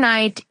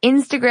overnight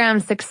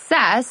Instagram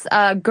success,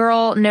 a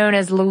girl known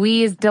as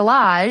Louise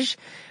Delage,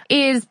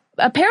 is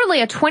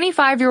apparently a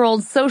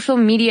 25-year-old social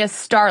media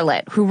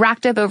starlet who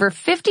racked up over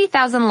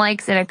 50,000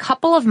 likes in a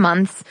couple of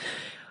months,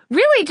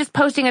 really just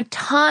posting a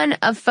ton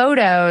of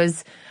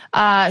photos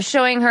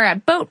showing her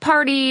at boat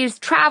parties,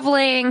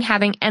 traveling,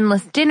 having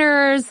endless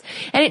dinners.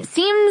 And it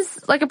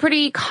seems like a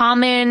pretty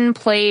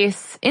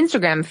commonplace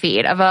Instagram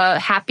feed of a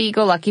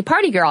happy-go-lucky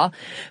party girl.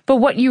 But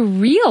what you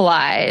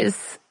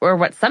realize, or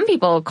what some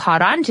people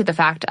caught on to the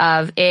fact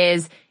of,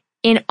 is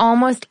in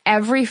almost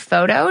every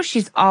photo,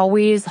 she's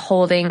always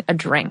holding a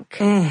drink.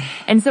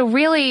 And so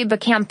really the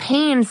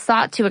campaign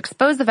sought to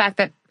expose the fact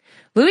that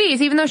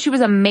Louise, even though she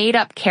was a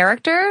made-up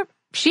character,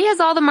 she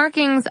has all the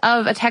markings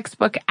of a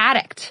textbook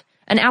addict.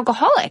 an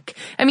alcoholic.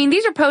 I mean,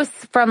 these are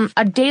posts from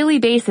a daily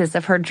basis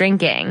of her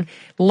drinking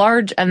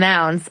large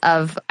amounts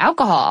of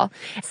alcohol,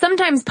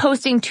 sometimes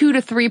posting 2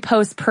 to 3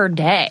 posts per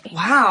day.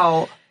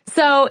 Wow.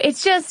 So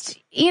it's just,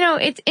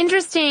 it's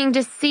interesting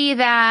to see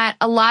that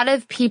a lot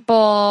of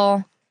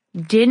people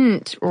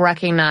didn't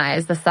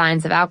recognize the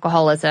signs of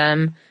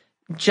alcoholism,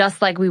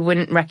 just like we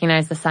wouldn't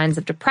recognize the signs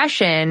of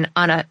depression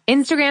on an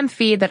Instagram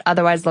feed that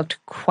otherwise looked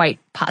quite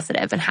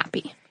positive and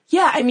happy.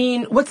 Yeah, I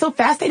mean, what's so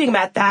fascinating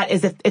about that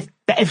is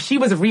if she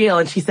was real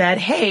and she said,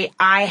 hey,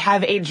 I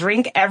have a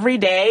drink every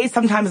day,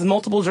 sometimes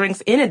multiple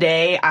drinks in a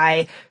day,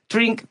 I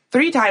drink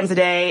 3 times a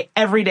day,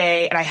 every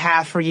day, and I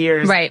have for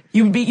years. Right.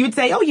 You'd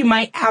say, oh, you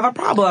might have a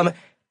problem.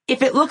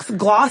 If it looks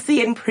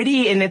glossy and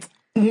pretty and it's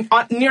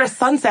near a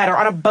sunset or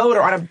on a boat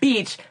or on a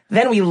beach,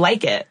 then we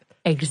like it.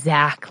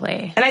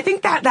 Exactly. And I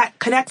think that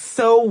connects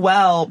so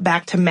well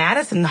back to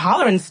Madison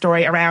Holleran's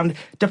story around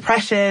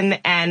depression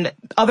and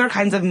other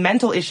kinds of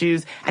mental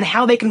issues and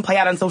how they can play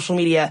out on social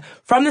media.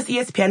 From this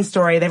ESPN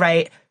story, they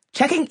write,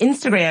 checking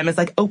Instagram is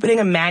like opening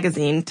a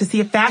magazine to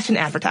see a fashion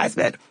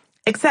advertisement.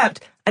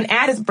 Except an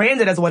ad is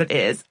branded as what it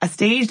is, a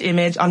staged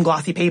image on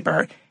glossy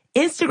paper.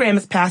 Instagram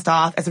is passed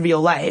off as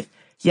real life.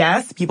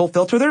 Yes, people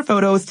filter their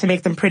photos to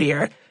make them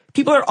prettier.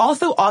 People are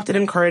also often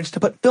encouraged to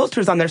put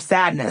filters on their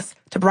sadness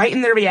to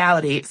brighten their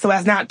reality so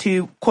as not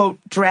to, quote,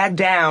 drag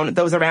down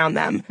those around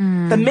them.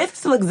 The myth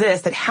still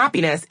exists that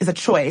happiness is a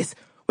choice,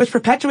 which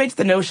perpetuates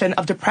the notion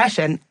of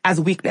depression as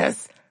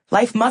weakness.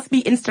 Life must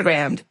be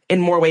Instagrammed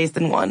in more ways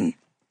than one.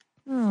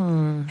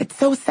 It's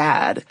so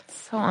sad.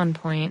 So on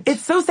point.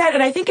 It's so sad,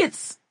 and I think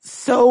it's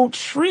so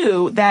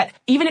true that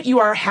even if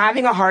you are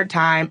having a hard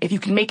time, if you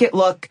can make it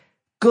look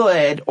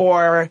good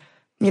or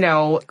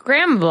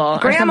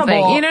grammable or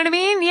something. You know what I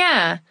mean?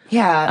 Yeah.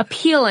 Yeah.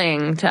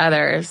 Appealing to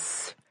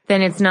others.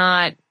 Then it's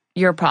not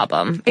your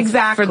problem.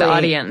 Exactly. For the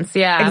audience.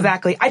 Yeah.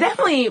 Exactly. I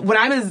definitely, when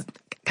I was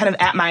kind of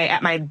at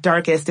my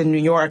darkest in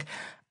New York,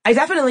 I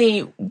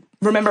definitely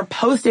remember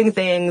posting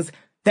things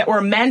that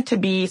were meant to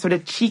be sort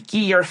of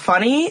cheeky or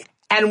funny.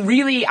 And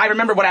really, I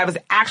remember what I was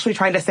actually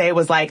trying to say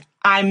was like,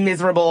 I'm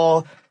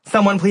miserable.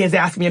 Someone please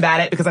ask me about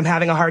it because I'm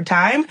having a hard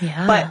time.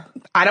 Yeah. But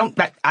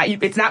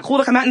it's not cool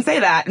to come out and say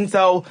that. And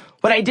so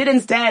what I did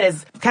instead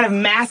is kind of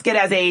mask it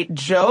as a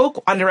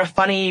joke under a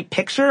funny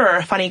picture or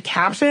a funny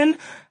caption.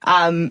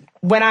 Because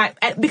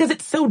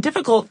it's so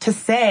difficult to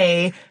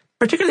say,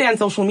 particularly on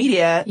social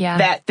media,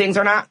 that things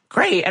are not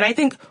great. And I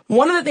think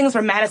one of the things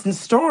from Madison's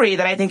story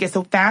that I think is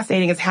so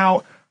fascinating is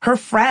how her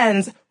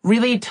friends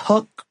really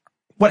took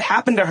what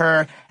happened to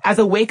her as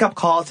a wake-up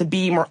call to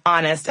be more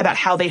honest about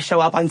how they show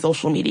up on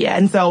social media.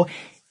 And so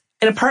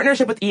in a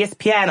partnership with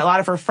ESPN, a lot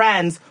of her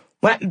friends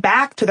went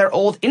back to their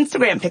old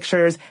Instagram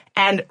pictures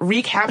and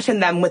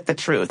recaptioned them with the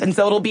truth. And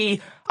so it'll be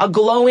a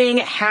glowing,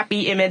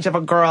 happy image of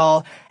a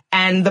girl,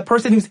 and the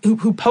person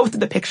who posted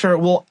the picture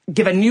will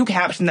give a new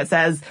caption that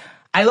says,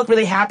 I look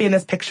really happy in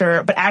this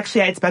picture, but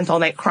actually I'd spent all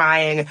night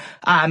crying.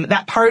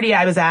 That party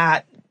I was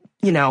at,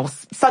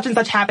 such and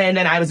such happened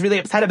and I was really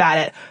upset about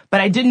it,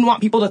 but I didn't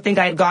want people to think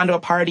I had gone to a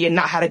party and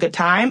not had a good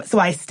time, so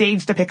I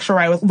staged a picture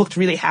where I looked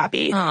really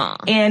happy. Aww.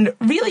 And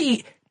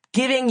really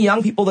giving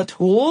young people the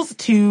tools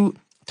to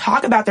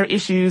talk about their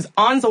issues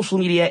on social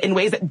media in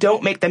ways that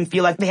don't make them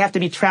feel like they have to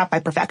be trapped by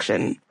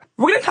perfection.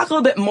 We're going to talk a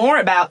little bit more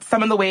about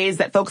some of the ways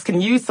that folks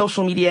can use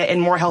social media in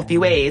more healthy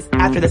ways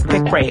after this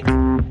quick break.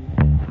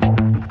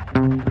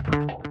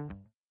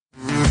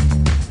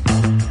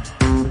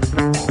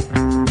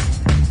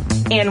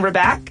 And we're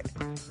back.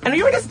 And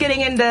we were just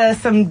getting into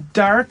some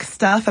dark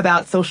stuff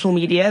about social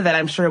media that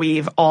I'm sure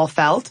we've all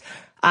felt.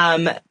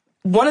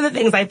 One of the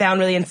things I found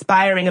really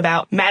inspiring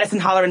about Madison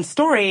Holleran's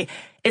story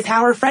is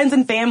how her friends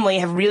and family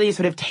have really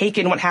sort of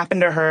taken what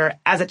happened to her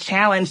as a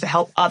challenge to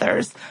help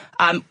others.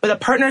 With a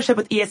partnership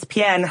with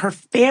ESPN, her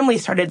family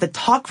started the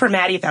Talk for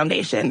Maddie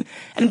Foundation.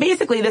 And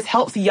basically this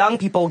helps young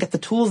people get the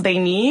tools they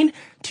need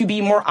to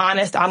be more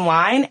honest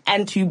online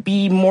and to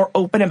be more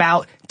open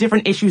about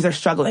different issues they're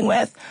struggling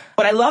with.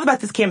 What I love about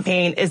this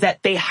campaign is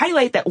that they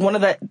highlight that one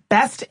of the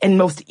best and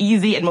most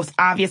easy and most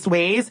obvious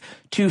ways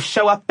to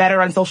show up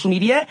better on social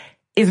media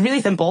is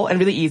really simple and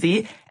really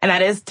easy, and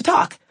that is to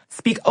talk.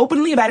 Speak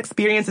openly about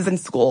experiences in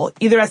school,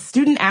 either as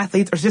student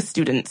athletes or just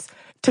students,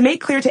 to make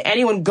clear to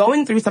anyone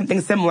going through something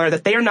similar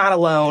that they are not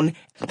alone,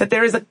 that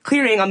there is a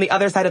clearing on the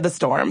other side of the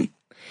storm.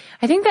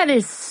 I think that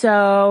is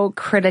so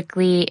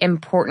critically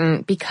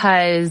important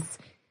because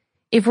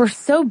if we're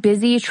so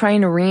busy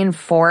trying to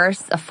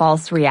reinforce a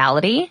false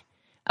reality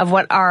of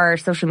what our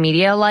social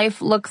media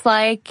life looks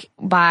like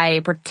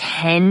by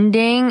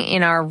pretending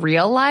in our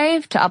real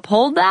life to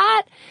uphold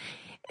that,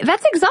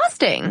 that's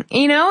exhausting.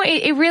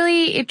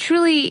 It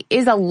truly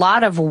is a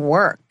lot of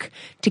work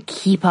to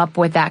keep up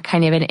with that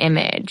kind of an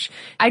image.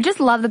 I just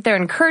love that they're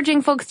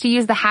encouraging folks to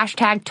use the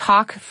hashtag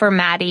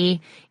 #TalkForMaddie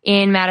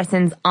in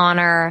Madison's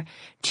honor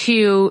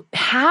to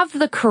have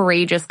the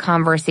courageous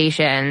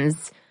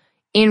conversations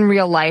in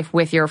real life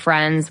with your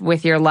friends,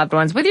 with your loved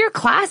ones, with your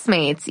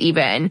classmates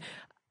even,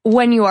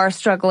 when you are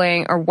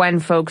struggling or when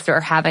folks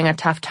are having a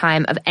tough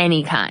time of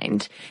any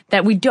kind,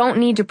 that we don't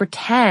need to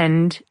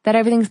pretend that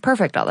everything's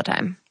perfect all the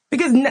time.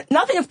 Because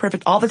nothing is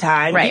perfect all the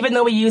time. Right. Even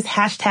though we use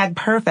hashtag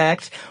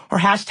perfect or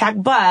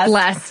hashtag blessed.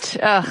 Blessed.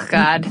 Oh,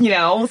 God.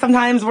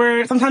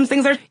 Sometimes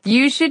things are...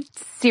 You should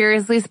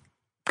seriously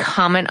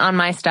comment on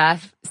my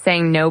stuff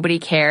saying nobody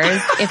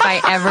cares if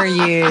I ever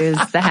use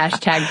the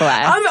hashtag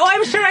blessed.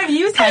 I'm sure I've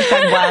used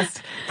hashtag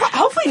blessed.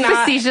 Hopefully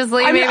not.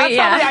 Facetiously, maybe,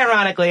 yeah.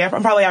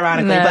 Probably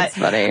ironically. That's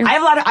but funny.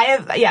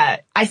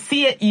 I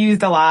see it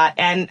used a lot,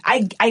 and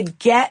I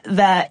get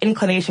the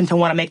inclination to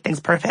want to make things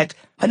perfect,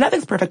 but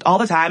nothing's perfect all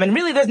the time, and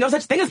really there's no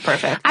such thing as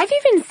perfect. I've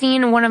even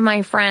seen one of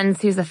my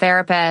friends who's a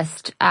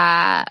therapist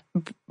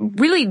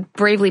really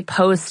bravely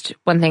post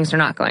when things are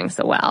not going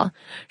so well.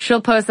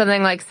 She'll post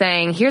something like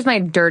saying, here's my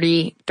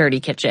dirty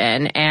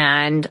kitchen,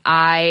 and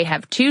I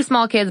have 2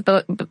 small kids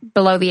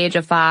below the age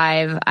of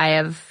 5. I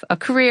have a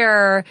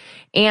career,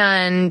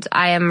 and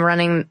I am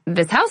running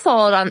this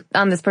household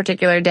on this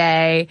particular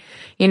day,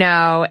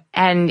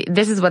 and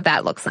this is what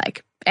that looks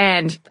like.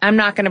 And I'm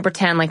not going to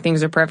pretend like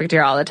things are perfect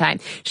here all the time.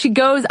 She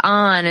goes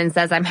on and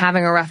says, I'm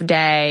having a rough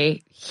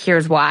day.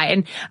 Here's why.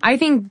 And I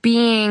think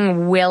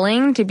being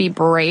willing to be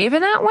brave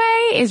in that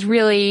way is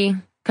really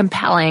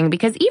compelling,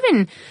 because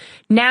even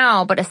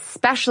now, but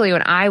especially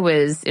when I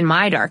was in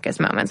my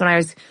darkest moments, when I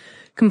was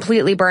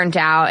completely burnt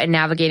out and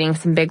navigating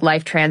some big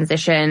life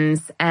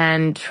transitions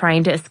and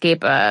trying to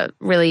escape a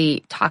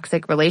really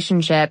toxic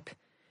relationship,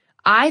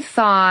 I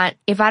thought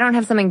if I don't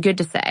have something good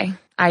to say,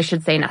 I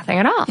should say nothing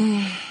at all.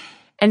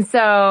 And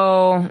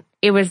so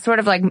it was sort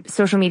of like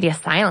social media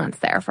silence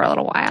there for a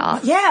little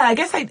while. Yeah,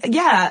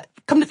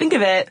 come to think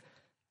of it,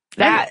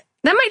 that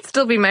might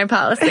still be my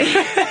policy.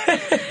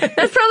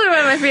 That's probably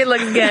why my feed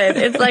looks good.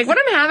 It's like when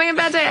I'm having a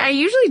bad day, I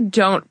usually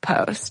don't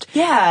post.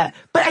 Yeah,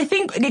 but I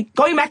think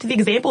going back to the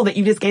example that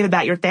you just gave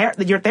about your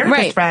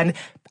therapist friend,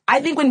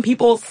 I think when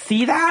people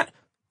see that,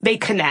 they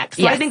connect.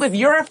 So yes. I think if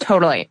you're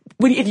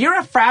if you're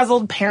a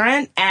frazzled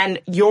parent and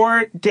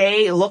your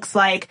day looks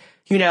like,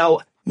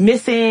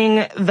 missing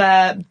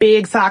the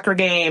big soccer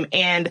game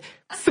and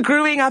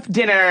screwing up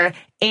dinner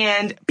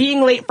and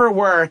being late for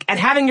work and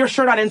having your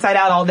shirt on inside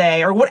out all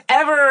day or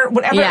whatever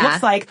it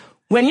looks like,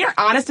 when you're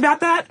honest about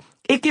that,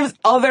 it gives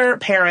other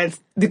parents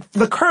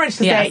the courage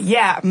to say,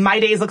 yeah, my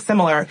days look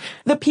similar.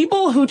 The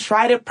people who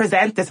try to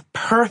present this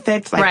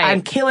perfect,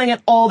 I'm killing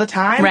it all the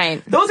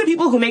time, those are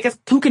people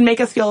who can make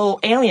us feel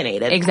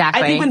alienated.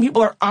 Exactly. I think when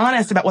people are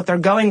honest about what they're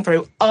going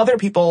through, other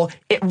people,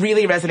 it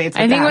really resonates with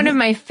them. I think one of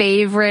my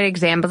favorite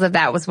examples of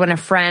that was when a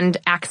friend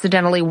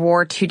accidentally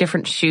wore 2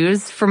 different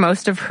shoes for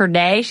most of her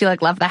day. She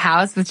left the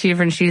house with 2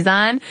 different shoes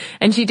on,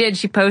 and she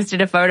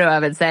posted a photo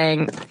of it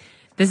saying,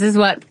 this is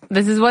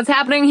what's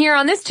happening here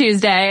on this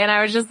Tuesday. And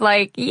I was just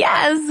like,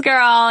 yes,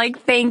 girl,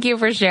 thank you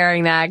for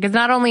sharing that. Because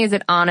not only is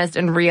it honest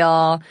and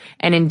real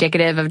and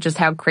indicative of just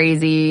how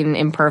crazy and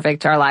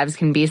imperfect our lives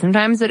can be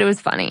sometimes, but it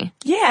was funny.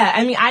 Yeah.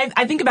 I mean,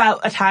 I think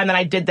about a time that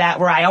I did that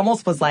where I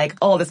almost was like,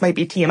 oh, this might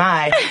be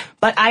TMI.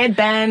 But I had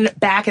been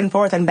back and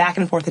forth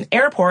in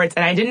airports,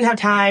 and I didn't have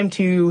time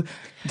to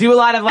do a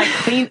lot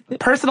of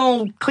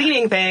personal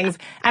cleaning things.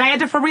 And I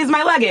had to Febreze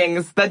my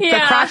leggings,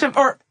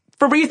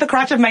 Febreze the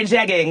crotch of my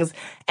jeggings.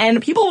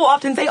 And people will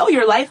often say, oh,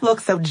 your life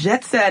looks so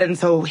jet set and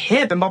so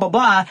hip and blah, blah,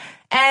 blah.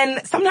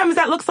 And sometimes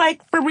that looks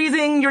like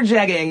Febrezing your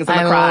jeggings in the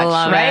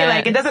crotch,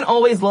 right? It doesn't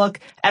always look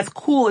as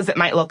cool as it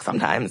might look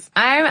sometimes.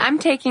 I'm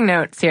taking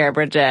notes here,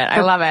 Bridget.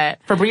 I love it.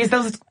 Febreze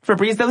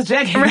those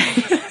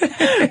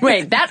jeggings.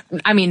 Wait, that's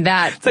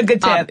a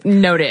good tip.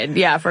 Noted.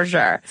 Yeah, for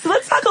sure. So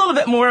let's talk a little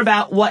bit more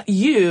about what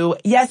you,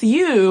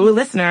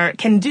 listener,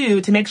 can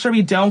do to make sure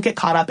we don't get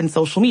caught up in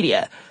social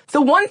media. So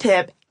one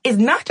tip is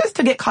not just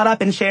to get caught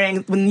up in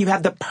sharing when you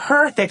have the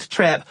perfect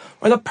trip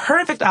or the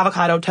perfect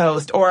avocado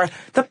toast or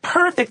the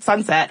perfect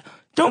sunset.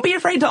 Don't be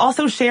afraid to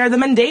also share the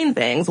mundane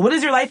things. What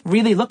does your life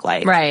really look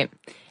like? Right.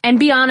 And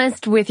be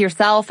honest with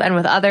yourself and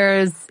with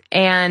others,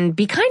 and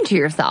be kind to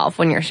yourself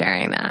when you're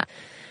sharing that.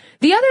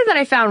 The other that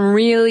I found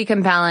really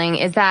compelling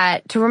is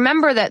that to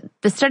remember that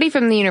the study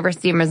from the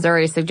University of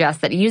Missouri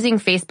suggests that using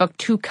Facebook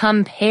to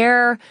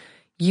compare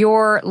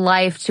your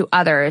life to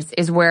others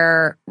is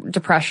where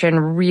depression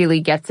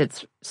really gets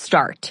its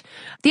start.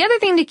 The other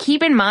thing to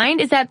keep in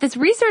mind is that this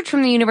research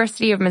from the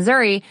University of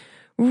Missouri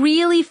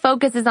really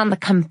focuses on the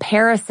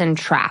comparison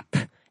trap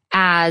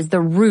as the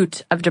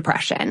root of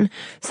depression.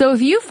 So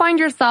if you find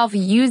yourself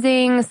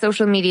using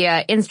social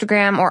media,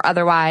 Instagram or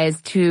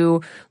otherwise,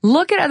 to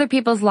look at other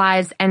people's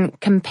lives and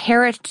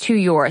compare it to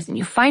yours, and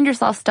you find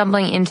yourself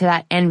stumbling into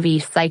that envy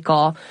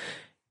cycle,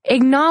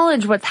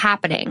 acknowledge what's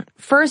happening.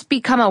 First,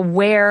 become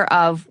aware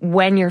of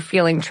when you're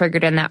feeling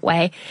triggered in that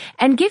way,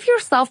 and give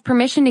yourself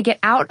permission to get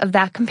out of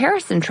that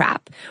comparison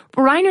trap.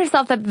 Remind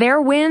yourself that their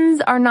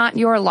wins are not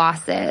your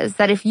losses,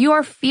 that if you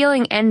are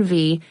feeling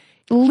envy,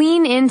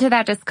 lean into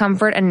that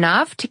discomfort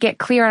enough to get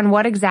clear on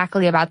what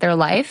exactly about their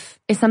life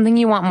is something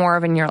you want more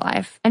of in your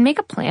life, and make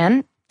a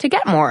plan to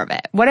get more of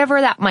it,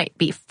 whatever that might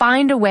be.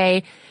 Find a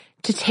way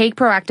to take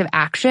proactive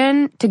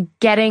action to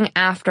getting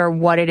after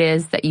what it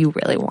is that you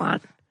really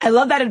want. I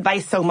love that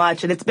advice so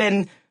much, and it's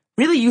been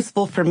really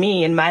useful for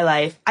me in my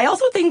life. I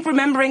also think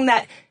remembering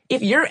that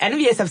if you're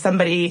envious of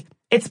somebody,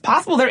 it's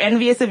possible they're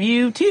envious of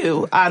you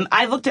too.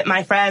 I looked at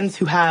my friends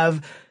who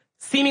have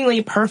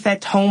seemingly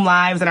perfect home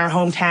lives in our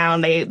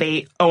hometown.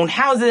 They own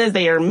houses,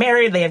 they are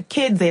married, they have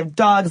kids, they have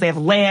dogs, they have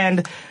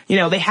land. You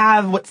know, they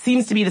have what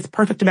seems to be this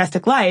perfect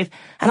domestic life.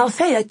 And I'll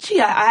say, like,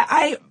 gee,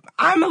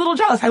 I'm a little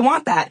jealous. I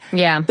want that.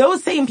 Yeah.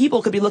 Those same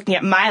people could be looking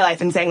at my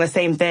life and saying the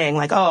same thing.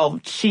 Like, oh,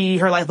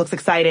 her life looks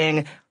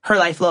exciting. Her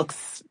life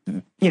looks,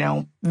 you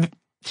know,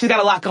 she's got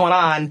a lot going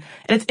on. And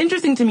it's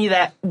interesting to me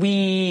that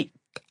the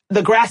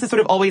grass is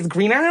sort of always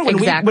greener. When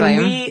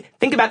we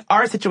think about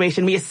our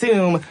situation, we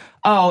assume,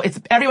 oh,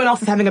 it's everyone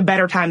else is having a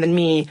better time than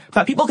me,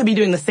 but people could be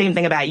doing the same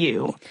thing about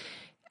you.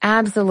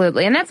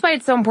 Absolutely. And that's why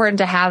it's so important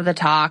to have the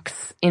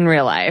talks in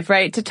real life,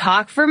 right? To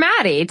talk for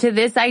Maddie, to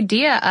this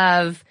idea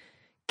of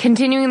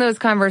continuing those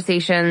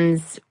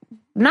conversations,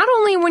 not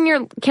only when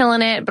you're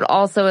killing it, but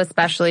also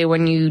especially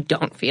when you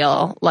don't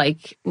feel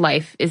like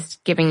life is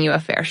giving you a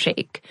fair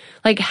shake.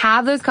 Like,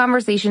 have those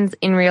conversations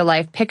in real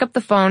life. Pick up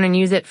the phone and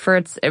use it for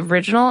its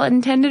original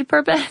intended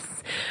purpose.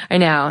 I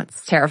know,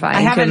 it's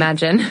terrifying to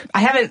imagine. I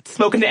haven't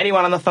spoken to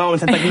anyone on the phone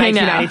since like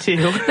 1992.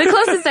 The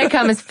closest I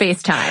come is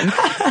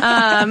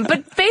FaceTime.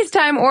 But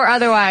FaceTime or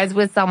otherwise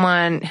with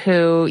someone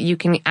who you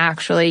can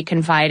actually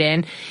confide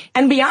in.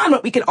 And beyond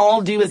what we can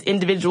all do as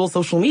individual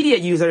social media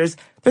users,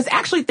 there's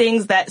actually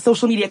things that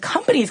social media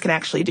companies can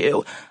actually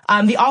do.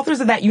 The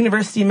authors of that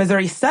University of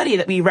Missouri study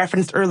that we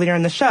referenced earlier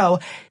in the show,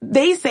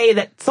 they say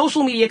that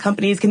social media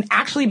companies can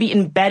actually be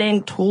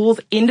embedding tools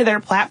into their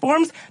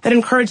platforms that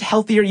encourage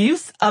healthier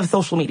use of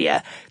social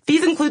media.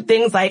 These include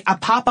things like a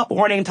pop-up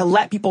warning to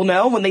let people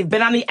know when they've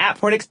been on the app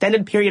for an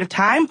extended period of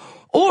time,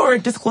 or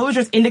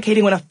disclosures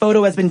indicating when a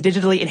photo has been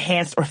digitally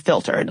enhanced or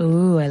filtered.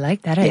 Ooh, I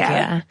like that idea.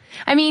 Yeah.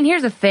 I mean,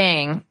 here's the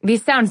thing.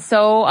 These sound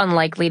so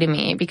unlikely to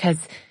me because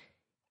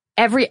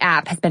every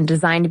app has been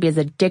designed to be as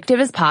addictive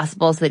as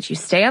possible so that you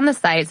stay on the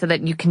site, so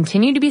that you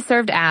continue to be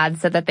served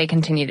ads, so that they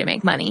continue to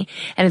make money.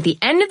 And at the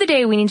end of the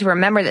day, we need to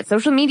remember that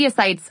social media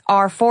sites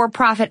are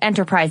for-profit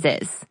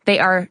enterprises. They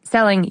are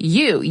selling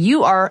you.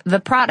 You are the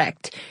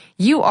product.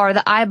 You are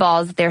the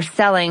eyeballs they're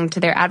selling to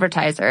their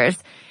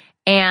advertisers.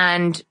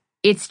 And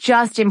it's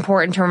just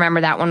important to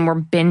remember that when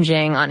we're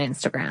binging on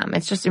Instagram.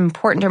 It's just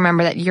important to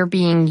remember that you're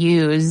being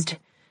used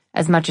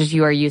as much as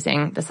you are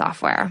using the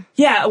software.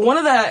 Yeah, one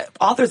of the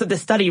authors of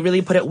this study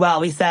really put it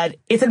well. He said,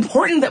 it's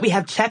important that we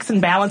have checks and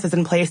balances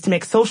in place to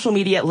make social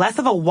media less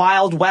of a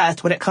wild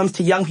west when it comes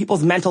to young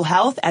people's mental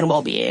health and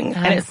well-being.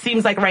 And it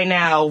seems like right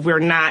now we're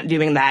not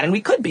doing that, and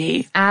we could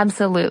be.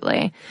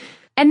 Absolutely.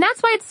 And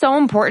that's why it's so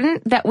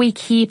important that we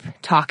keep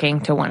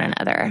talking to one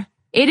another.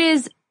 It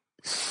is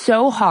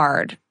so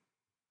hard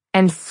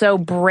and so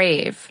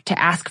brave to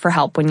ask for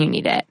help when you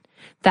need it.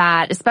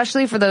 That,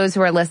 especially for those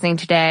who are listening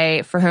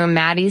today, for whom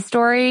Maddie's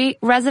story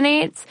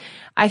resonates,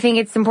 I think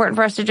it's important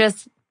for us to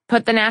just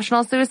put the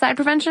National Suicide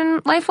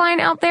Prevention Lifeline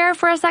out there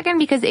for a second,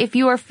 because if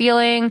you are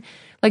feeling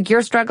like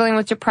you're struggling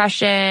with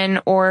depression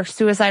or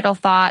suicidal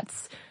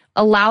thoughts,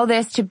 allow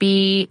this to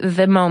be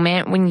the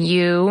moment when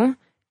you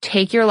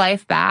take your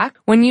life back,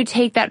 when you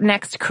take that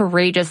next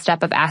courageous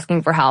step of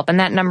asking for help. And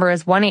that number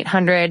is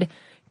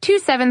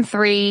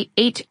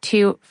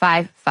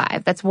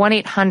 1-800-273-8255. That's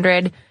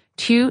 1-800-273-8255.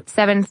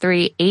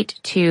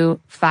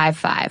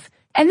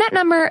 And that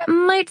number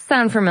might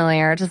sound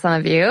familiar to some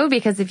of you,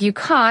 because if you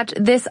caught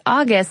this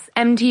August's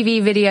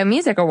MTV Video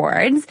Music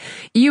Awards,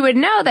 you would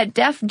know that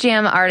Def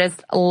Jam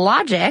artist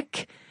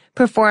Logic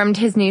performed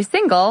his new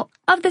single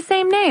of the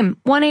same name,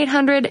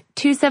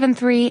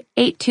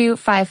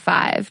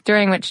 1-800-273-8255,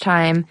 during which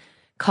time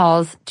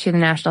calls to the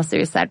National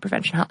Suicide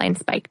Prevention Hotline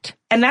spiked.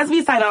 And as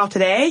we sign off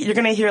today, you're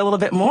going to hear a little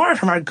bit more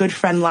from our good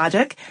friend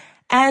Logic.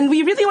 And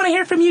we really want to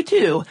hear from you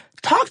too.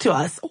 Talk to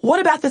us. What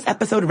about this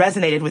episode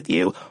resonated with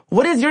you?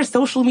 What is your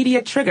social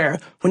media trigger?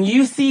 When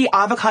you see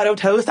avocado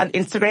toast on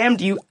Instagram,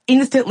 do you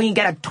instantly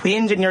get a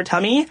twinge in your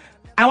tummy?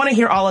 I want to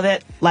hear all of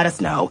it. Let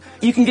us know.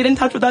 You can get in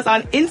touch with us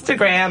on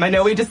Instagram. I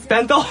know we just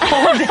spent the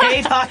whole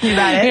day talking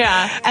about it.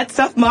 Yeah. At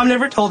Stuff Mom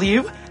Never Told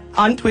You.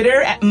 On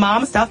Twitter at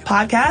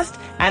MomStuffPodcast.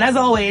 And as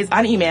always,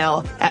 on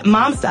email at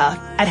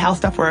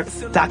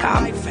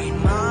momstuff@howstuffworks.com.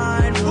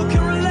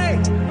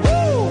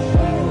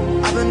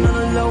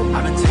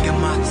 I've been taking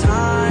my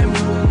time.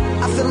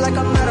 I feel like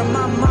I'm out of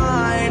my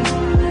mind.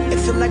 It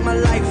feel like my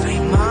life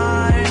ain't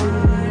mine.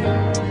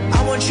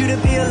 I want you to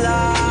be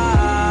alive.